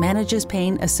Center manages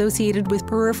pain associated with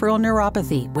peripheral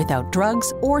neuropathy without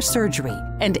drugs or surgery,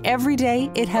 and every day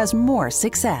it has more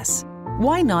success.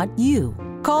 Why not you?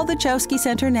 Call the Chowsky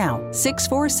Center now,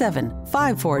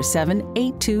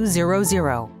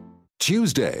 647-547-8200.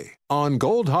 Tuesday on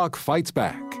Goldhawk Fights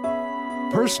Back.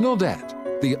 Personal debt,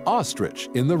 the ostrich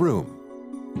in the room.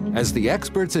 As the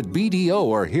experts at BDO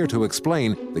are here to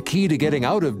explain, the key to getting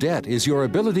out of debt is your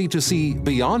ability to see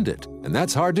beyond it, and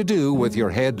that's hard to do with your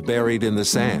head buried in the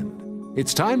sand.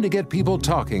 It's time to get people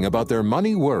talking about their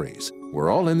money worries. We're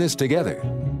all in this together.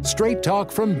 Straight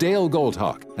talk from Dale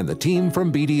Goldhawk and the team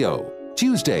from BDO.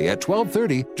 Tuesday at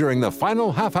 12:30 during the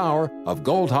final half hour of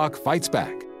Goldhawk Fights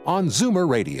Back on Zoomer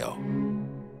Radio.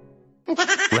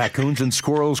 Raccoons and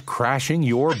squirrels crashing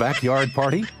your backyard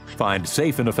party? Find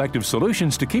safe and effective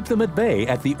solutions to keep them at bay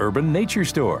at the Urban Nature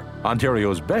Store.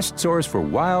 Ontario's best source for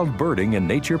wild birding and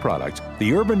nature products,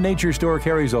 the Urban Nature Store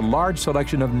carries a large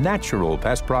selection of natural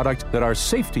pest products that are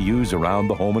safe to use around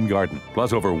the home and garden,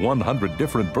 plus over 100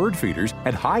 different bird feeders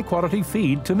and high-quality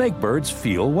feed to make birds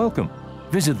feel welcome.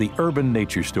 Visit the Urban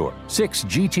Nature Store, 6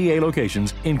 GTA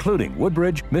locations, including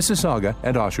Woodbridge, Mississauga,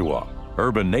 and Oshawa.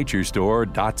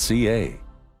 UrbanNatureStore.ca.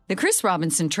 The Chris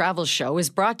Robinson Travel Show is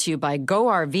brought to you by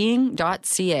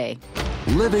GoRving.ca.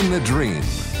 Living the dream.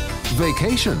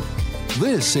 Vacation.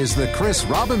 This is the Chris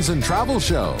Robinson Travel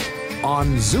Show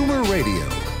on Zoomer Radio,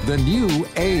 the new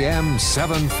AM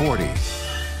 740.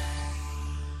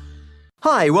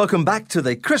 Hi, welcome back to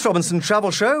the Chris Robinson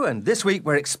Travel Show, and this week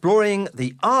we're exploring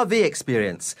the RV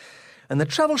experience. And the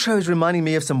travel show is reminding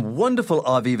me of some wonderful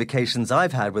RV vacations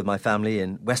I've had with my family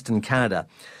in Western Canada.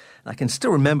 I can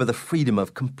still remember the freedom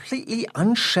of completely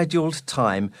unscheduled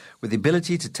time with the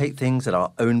ability to take things at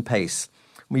our own pace.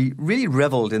 We really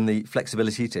reveled in the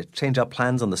flexibility to change our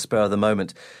plans on the spur of the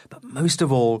moment. But most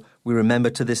of all, we remember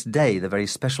to this day the very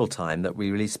special time that we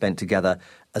really spent together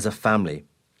as a family.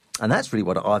 And that's really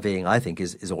what RVing, I think,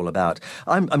 is all about.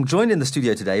 I'm joined in the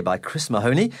studio today by Chris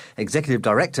Mahoney, Executive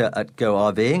Director at Go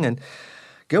RVing. And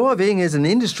Go RVing is an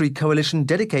industry coalition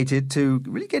dedicated to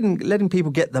really letting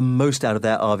people get the most out of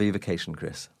their RV vacation,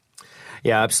 Chris.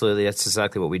 Yeah, absolutely. That's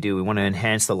exactly what we do. We want to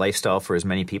enhance the lifestyle for as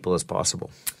many people as possible.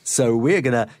 So we're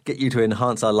going to get you to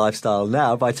enhance our lifestyle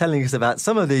now by telling us about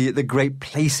some of the great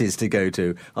places to go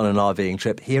to on an RVing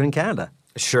trip here in Canada.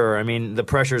 Sure. I mean, the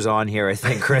pressure's on here, I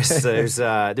think, Chris.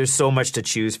 There's so much to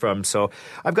choose from. So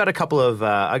I've got a couple of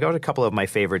my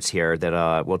favorites here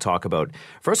that we'll talk about.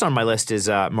 First on my list is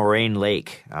Moraine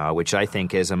Lake, which I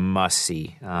think is a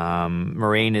must-see.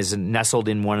 Moraine is nestled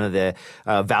in one of the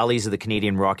valleys of the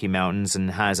Canadian Rocky Mountains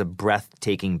and has a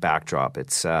breathtaking backdrop.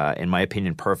 It's, in my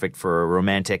opinion, perfect for a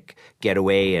romantic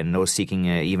getaway and those seeking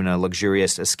even a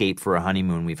luxurious escape for a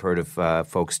honeymoon. We've heard of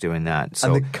folks doing that.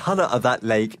 So, and the color of that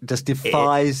lake just defies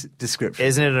description.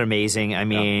 Isn't it amazing? I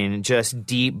mean, just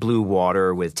deep blue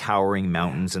water with towering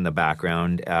mountains in the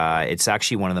background. It's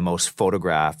actually one of the most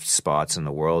photographed spots in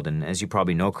the world. And as you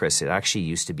probably know, Chris, it actually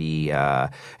used to be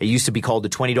called the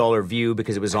 $20 view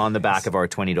because it was on the back of our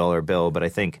 $20 bill. But I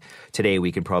think today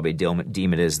we could probably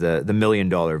deem it as the $1 million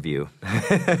view.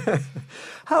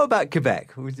 How about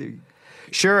Quebec?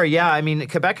 Sure, yeah. I mean,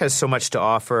 Quebec has so much to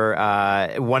offer.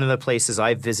 One of the places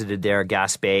I've visited there,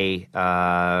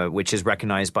 Gaspé, which is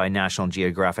recognized by National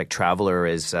Geographic Traveler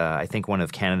as, I think, one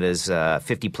of Canada's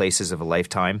 50 places of a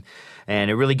lifetime. And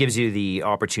it really gives you the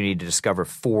opportunity to discover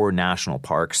 4 national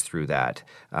parks through that.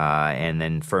 And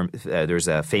then there's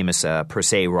a famous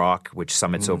Percé Rock, which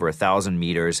summits over 1,000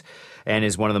 meters and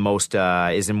is in one of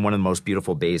the most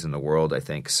beautiful bays in the world, I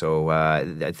think. So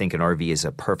I think an RV is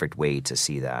a perfect way to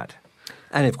see that.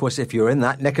 And, of course, if you're in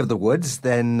that neck of the woods,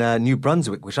 then New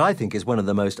Brunswick, which I think is one of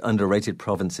the most underrated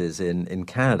provinces in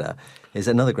Canada, is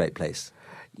another great place.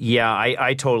 Yeah,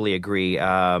 I totally agree.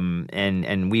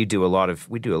 And we do a lot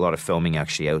of filming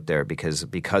actually out there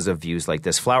because of views like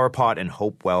this. Flower Pot and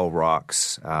Hopewell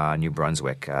Rocks, New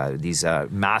Brunswick. These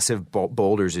massive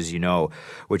boulders, as you know,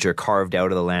 which are carved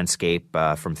out of the landscape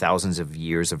from thousands of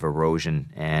years of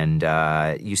erosion. And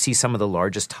you see some of the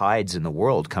largest tides in the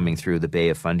world coming through the Bay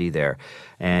of Fundy there.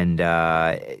 And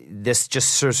this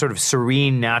just sort of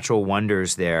serene natural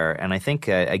wonders there. And I think,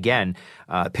 again,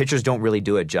 pictures don't really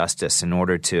do it justice in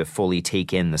order to fully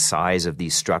take in the size of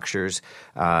these structures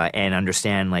and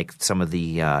understand like some of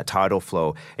the tidal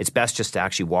flow. It's best just to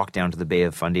actually walk down to the Bay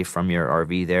of Fundy from your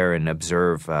RV there and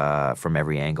observe from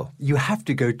every angle. You have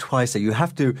to go twice. So you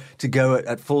have to go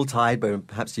at full tide, but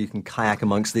perhaps you can kayak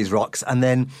amongst these rocks. And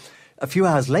then a few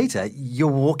hours later, you're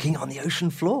walking on the ocean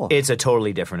floor. It's a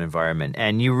totally different environment,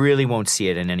 and you really won't see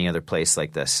it in any other place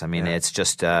like this. I mean, it's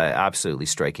just absolutely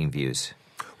striking views.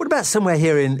 What about somewhere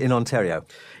here in Ontario?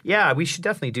 Yeah, we should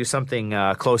definitely do something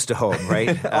close to home,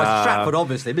 right? Stratford,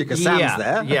 obviously, because Sam's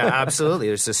there. Yeah, absolutely.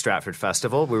 There's the Stratford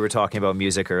Festival. We were talking about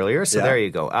music earlier, so there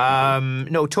you go.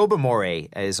 No, Tobermory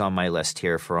is on my list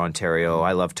here for Ontario.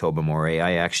 I love Tobermory.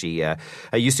 I actually I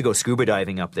used to go scuba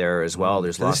diving up there as well.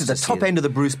 There's lots. This is the top end of the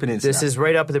Bruce Peninsula. This is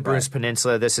right up at the Bruce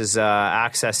Peninsula. This is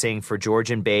accessing for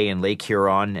Georgian Bay and Lake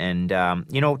Huron. And,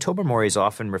 Tobermory is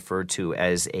often referred to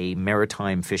as a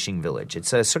maritime fishing village.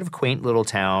 It's a sort of quaint little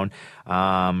town.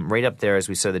 Right up there, as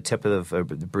we said, the tip of the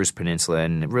Bruce Peninsula,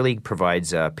 and it really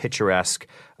provides picturesque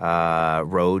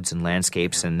roads and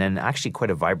landscapes, and then actually quite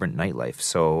a vibrant nightlife.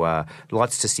 So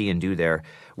lots to see and do there.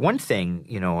 One thing,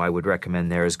 I would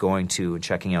recommend there is going to and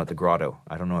checking out the grotto.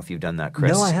 I don't know if you've done that,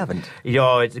 Chris. No, I haven't.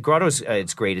 The grotto's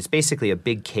it's great. It's basically a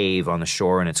big cave on the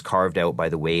shore, and it's carved out by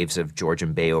the waves of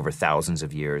Georgian Bay over thousands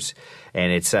of years.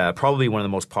 And it's probably one of the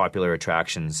most popular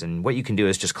attractions. And what you can do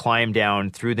is just climb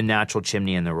down through the natural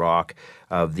chimney in the rock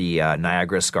of the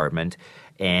Niagara Escarpment.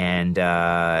 And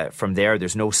from there,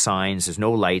 there's no signs, there's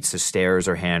no lights, there's stairs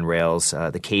or handrails.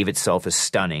 The cave itself is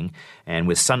stunning, and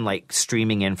with sunlight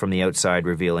streaming in from the outside,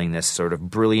 revealing this sort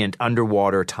of brilliant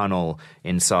underwater tunnel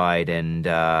inside and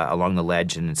along the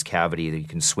ledge in its cavity that you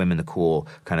can swim in the cool,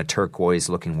 kind of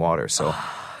turquoise-looking water. So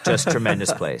just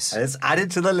tremendous place. It's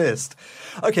added to the list.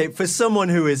 Okay, for someone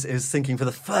who is thinking for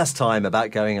the first time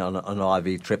about going on an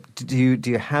RV trip, do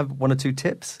you have one or two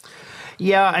tips?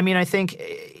 Yeah, I mean, I think,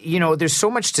 there's so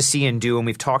much to see and do, and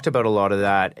we've talked about a lot of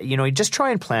that. Just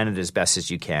try and plan it as best as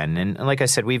you can. And like I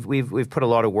said, we've put a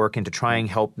lot of work into trying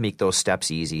to help make those steps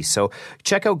easy. So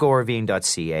check out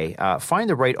GoRving.ca. Find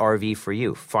the right RV for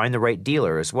you. Find the right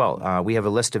dealer as well. We have a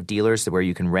list of dealers where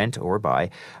you can rent or buy,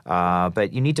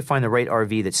 but you need to find the right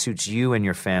RV that suits you and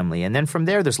your family. And then from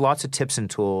there, there's lots of tips and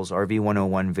tools, RV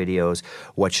 101 videos.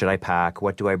 What should I pack?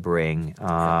 What do I bring?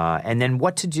 And then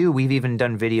what to do. We've even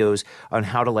done videos on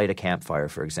how to light a campfire,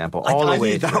 for example, all the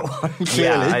way through. That one,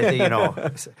 yeah,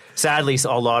 sadly,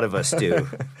 a lot of us do.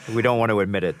 We don't want to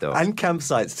admit it, though. And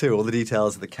campsites, too, all the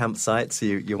details of the campsites.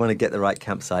 You want to get the right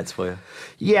campsites for you.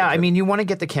 Yeah, I mean, you want to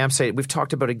get the campsite. We've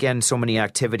talked about, again, so many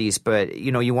activities, but,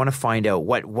 you want to find out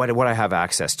what I have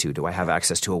access to. Do I have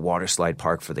access to a water slide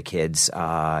park for the kids?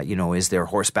 Is there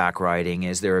horseback riding?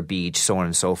 Is there a beach? So on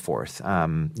and so forth.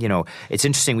 It's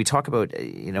interesting. We talk about,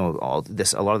 all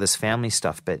this, a lot of this family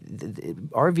stuff, but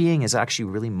RVing is actually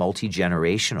really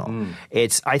multi-generational.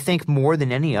 It's, I think, more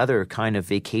than any other kind of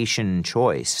vacation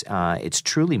choice. It's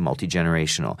truly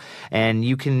multi-generational. And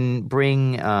you can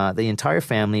bring the entire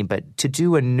family, but to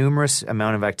do a numerous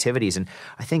amount of activities. And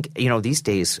I think, these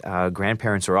days,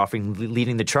 grandparents are often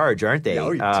leading the charge, aren't they,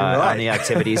 on the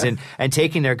activities and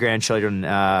taking their grandchildren,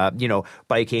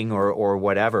 biking or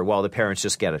whatever, while the parents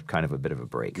just get a kind of a bit of a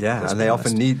break. Yeah, and they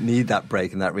often need that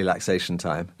break and that relaxation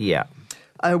time. Yeah.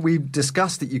 We've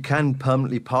discussed that you can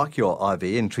permanently park your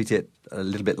RV and treat it a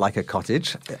little bit like a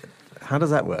cottage. How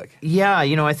does that work? Yeah,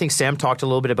 I think Sam talked a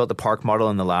little bit about the park model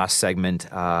in the last segment.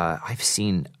 I've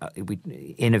seen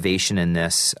innovation in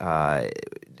this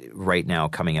right now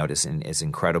coming out is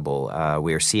incredible.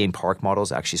 We are seeing park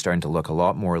models actually starting to look a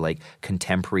lot more like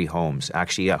contemporary homes,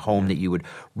 actually a home that you would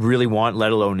really want,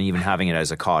 let alone even having it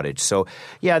as a cottage. So,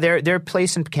 yeah, they're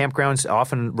placed in campgrounds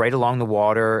often right along the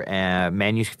water,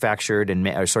 manufactured and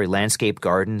landscape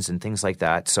gardens and things like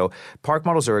that. So park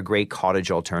models are a great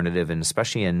cottage alternative, and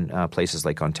especially in places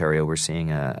like Ontario, we're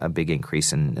seeing a big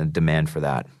increase in demand for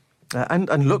that.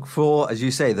 And look for, as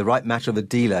you say, the right match of a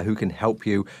dealer who can help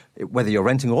you, whether you're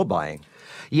renting or buying.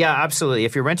 Yeah, absolutely.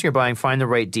 If you're renting or buying, find the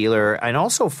right dealer, and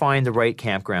also find the right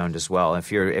campground as well.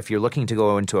 If you're looking to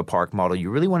go into a park model, you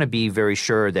really want to be very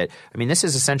sure that, this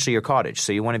is essentially your cottage,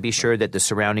 so you want to be sure that the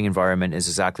surrounding environment is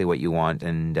exactly what you want,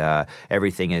 and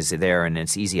everything is there, and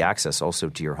it's easy access also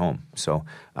to your home. So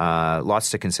lots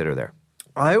to consider there.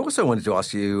 I also wanted to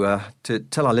ask you to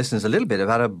tell our listeners a little bit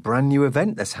about a brand new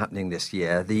event that's happening this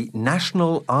year, the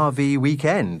National RV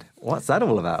Weekend. What's that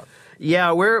all about?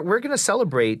 Yeah, we're going to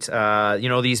celebrate,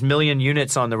 these million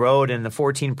units on the road and the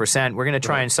 14%. We're going to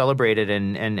try and celebrate it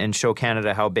and show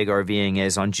Canada how big RVing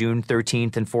is on June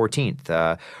 13th and 14th.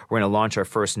 We're going to launch our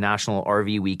first National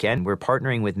RV Weekend. We're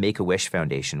partnering with Make-A-Wish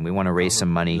Foundation. We want to raise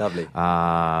some money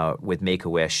with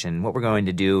Make-A-Wish. And what we're going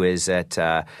to do is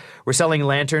that we're selling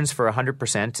lanterns for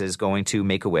 100% is going to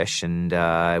Make-A-Wish, and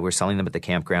we're selling them at the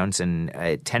campgrounds. And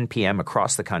at 10 p.m.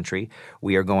 across the country,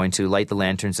 we are going to light the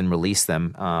lanterns and release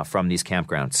them from these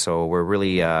campgrounds. So we're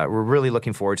really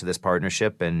looking forward to this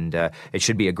partnership, and it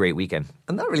should be a great weekend.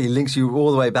 And that really links you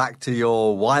all the way back to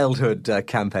your Wildhood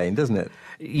campaign, doesn't it?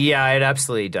 Yeah, it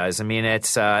absolutely does. I mean,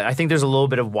 it's. I think there's a little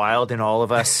bit of wild in all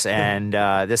of us, and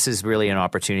this is really an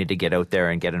opportunity to get out there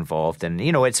and get involved. And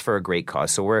it's for a great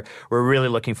cause. So we're really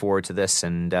looking forward to this.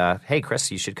 And hey,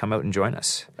 Chris, you should come out and join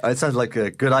us. It sounds like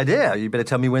a good idea. You better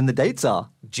tell me when the dates are.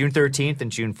 June 13th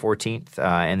and June 14th,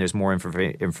 and there's more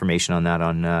information on that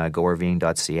on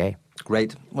GoRving.ca.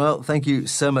 Great. Well, thank you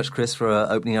so much, Chris, for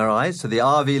opening our eyes to the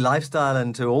RV lifestyle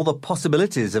and to all the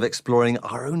possibilities of exploring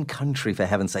our own country, for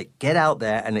heaven's sake. Get out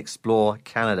there and explore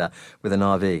Canada with an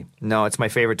RV. No, it's my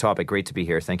favorite topic. Great to be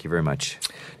here. Thank you very much.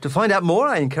 To find out more,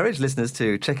 I encourage listeners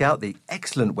to check out the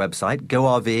excellent website,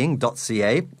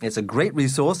 GoRving.ca. It's a great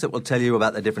resource that will tell you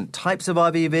about the different types of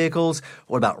RV vehicles,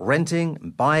 all about renting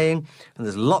and buying, and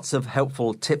there's lots of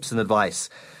helpful tips and advice.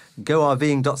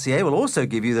 GoRving.ca will also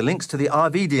give you the links to the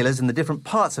RV dealers in the different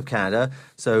parts of Canada,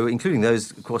 so including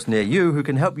those, of course, near you, who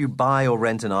can help you buy or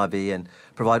rent an RV and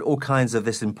provide all kinds of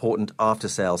this important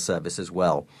after-sales service as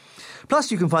well.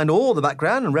 Plus, you can find all the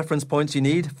background and reference points you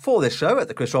need for this show at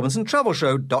the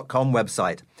ChrisRobinsonTravelShow.com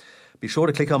website. Be sure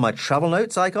to click on my travel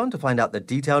notes icon to find out the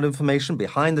detailed information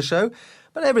behind the show,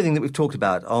 but everything that we've talked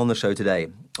about on the show today.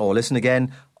 Or listen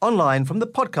again online from the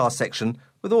podcast section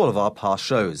with all of our past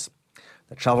shows.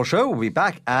 The Travel Show will be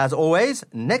back, as always,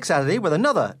 next Saturday with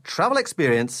another travel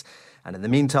experience. And in the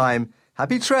meantime,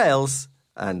 happy trails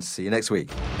and see you next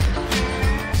week.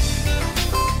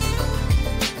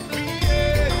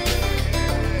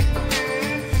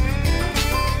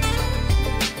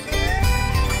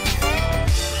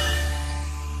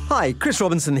 Hi, Chris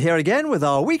Robinson here again with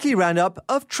our weekly roundup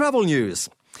of travel news.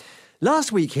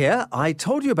 Last week here, I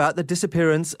told you about the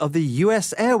disappearance of the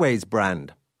US Airways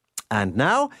brand. And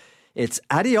now, it's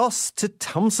adios to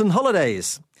Thomson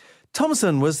Holidays.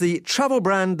 Thomson was the travel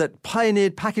brand that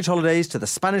pioneered package holidays to the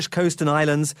Spanish coast and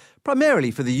islands,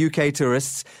 primarily for the UK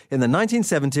tourists in the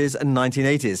 1970s and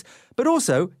 1980s, but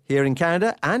also here in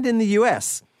Canada and in the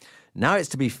US. Now it's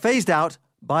to be phased out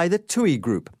by the TUI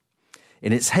Group.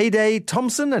 In its heyday,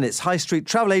 Thomson and its high street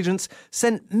travel agents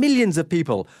sent millions of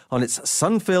people on its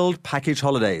sun-filled package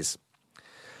holidays.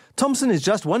 Thomson is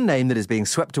just one name that is being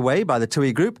swept away by the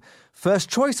TUI Group. First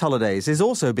Choice Holidays is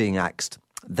also being axed.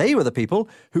 They were the people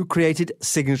who created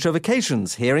Signature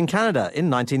Vacations here in Canada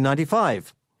in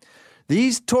 1995.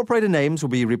 These tour operator names will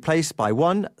be replaced by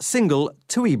one single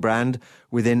TUI brand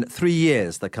within 3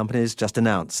 years, the company's just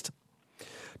announced.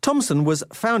 Thomson was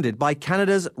founded by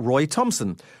Canada's Roy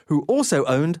Thomson, who also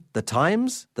owned The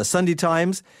Times, The Sunday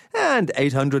Times, and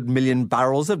 800 million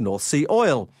barrels of North Sea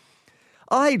oil.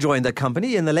 I joined the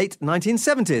company in the late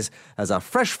 1970s as a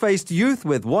fresh-faced youth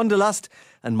with wanderlust,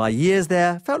 and my years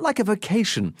there felt like a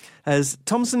vacation as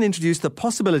Thomson introduced the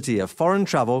possibility of foreign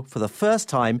travel for the first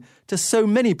time to so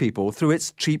many people through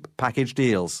its cheap package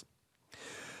deals.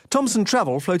 Thomson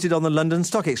Travel floated on the London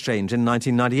Stock Exchange in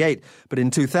 1998, but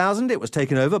in 2000 it was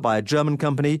taken over by a German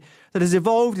company that has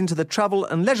evolved into the travel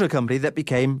and leisure company that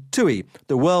became TUI,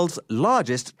 the world's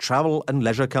largest travel and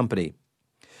leisure company.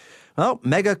 Well,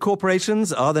 mega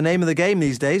corporations are the name of the game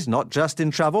these days, not just in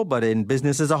travel, but in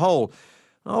business as a whole.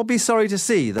 I'll be sorry to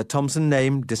see the Thomson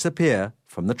name disappear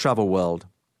from the travel world.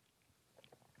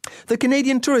 The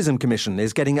Canadian Tourism Commission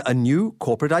is getting a new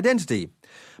corporate identity.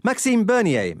 Maxime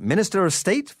Bernier, Minister of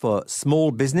State for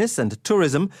Small Business and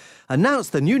Tourism,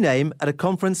 announced the new name at a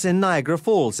conference in Niagara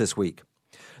Falls this week.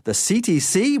 The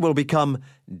CTC will become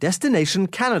Destination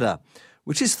Canada,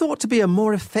 which is thought to be a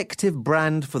more effective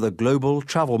brand for the global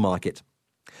travel market.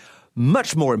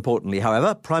 Much more importantly,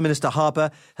 however, Prime Minister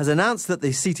Harper has announced that the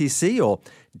CTC, or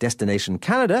Destination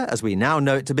Canada, as we now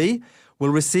know it to be, will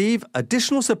receive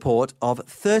additional support of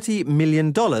 $30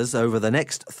 million over the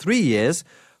next 3 years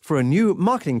for a new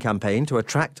marketing campaign to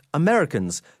attract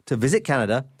Americans to visit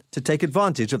Canada to take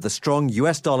advantage of the strong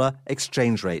US dollar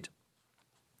exchange rate.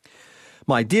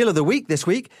 My deal of the week this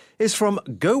week is from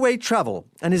Go Way Travel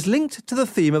and is linked to the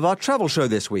theme of our travel show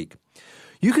this week.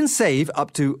 You can save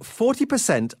up to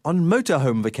 40% on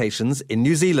motorhome vacations in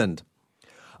New Zealand.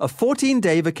 A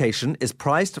 14-day vacation is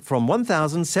priced from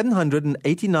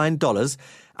 $1,789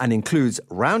 and includes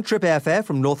round-trip airfare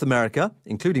from North America,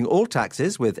 including all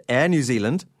taxes with Air New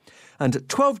Zealand, and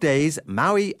 12 days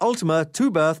Maui Ultima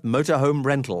 2-berth motorhome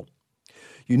rental.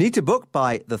 You need to book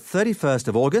by the 31st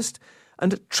of August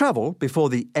and travel before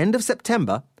the end of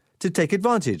September to take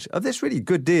advantage of this really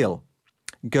good deal.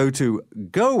 Go to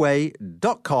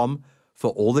goaway.com for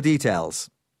all the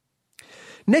details.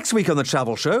 Next week on the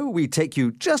Travel Show, we take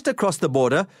you just across the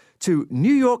border to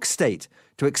New York State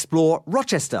to explore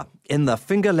Rochester in the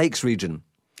Finger Lakes region.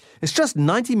 It's just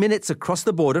 90 minutes across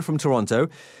the border from Toronto,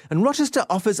 and Rochester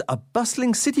offers a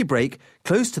bustling city break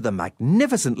close to the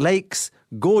magnificent lakes,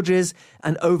 gorges,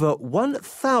 and over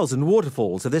 1,000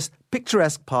 waterfalls of this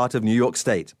picturesque part of New York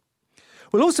State.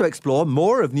 We'll also explore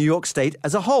more of New York State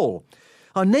as a whole.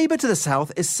 Our neighbour to the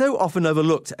south is so often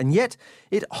overlooked, and yet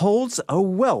it holds a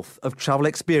wealth of travel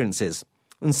experiences.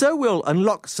 And so we'll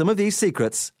unlock some of these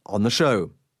secrets on the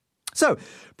show. So,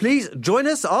 please join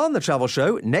us on The Travel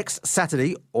Show next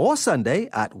Saturday or Sunday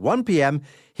at 1 p.m.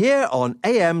 here on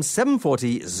AM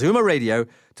 740 Zoomer Radio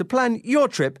to plan your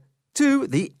trip to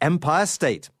the Empire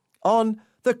State on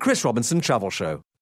The Chris Robinson Travel Show.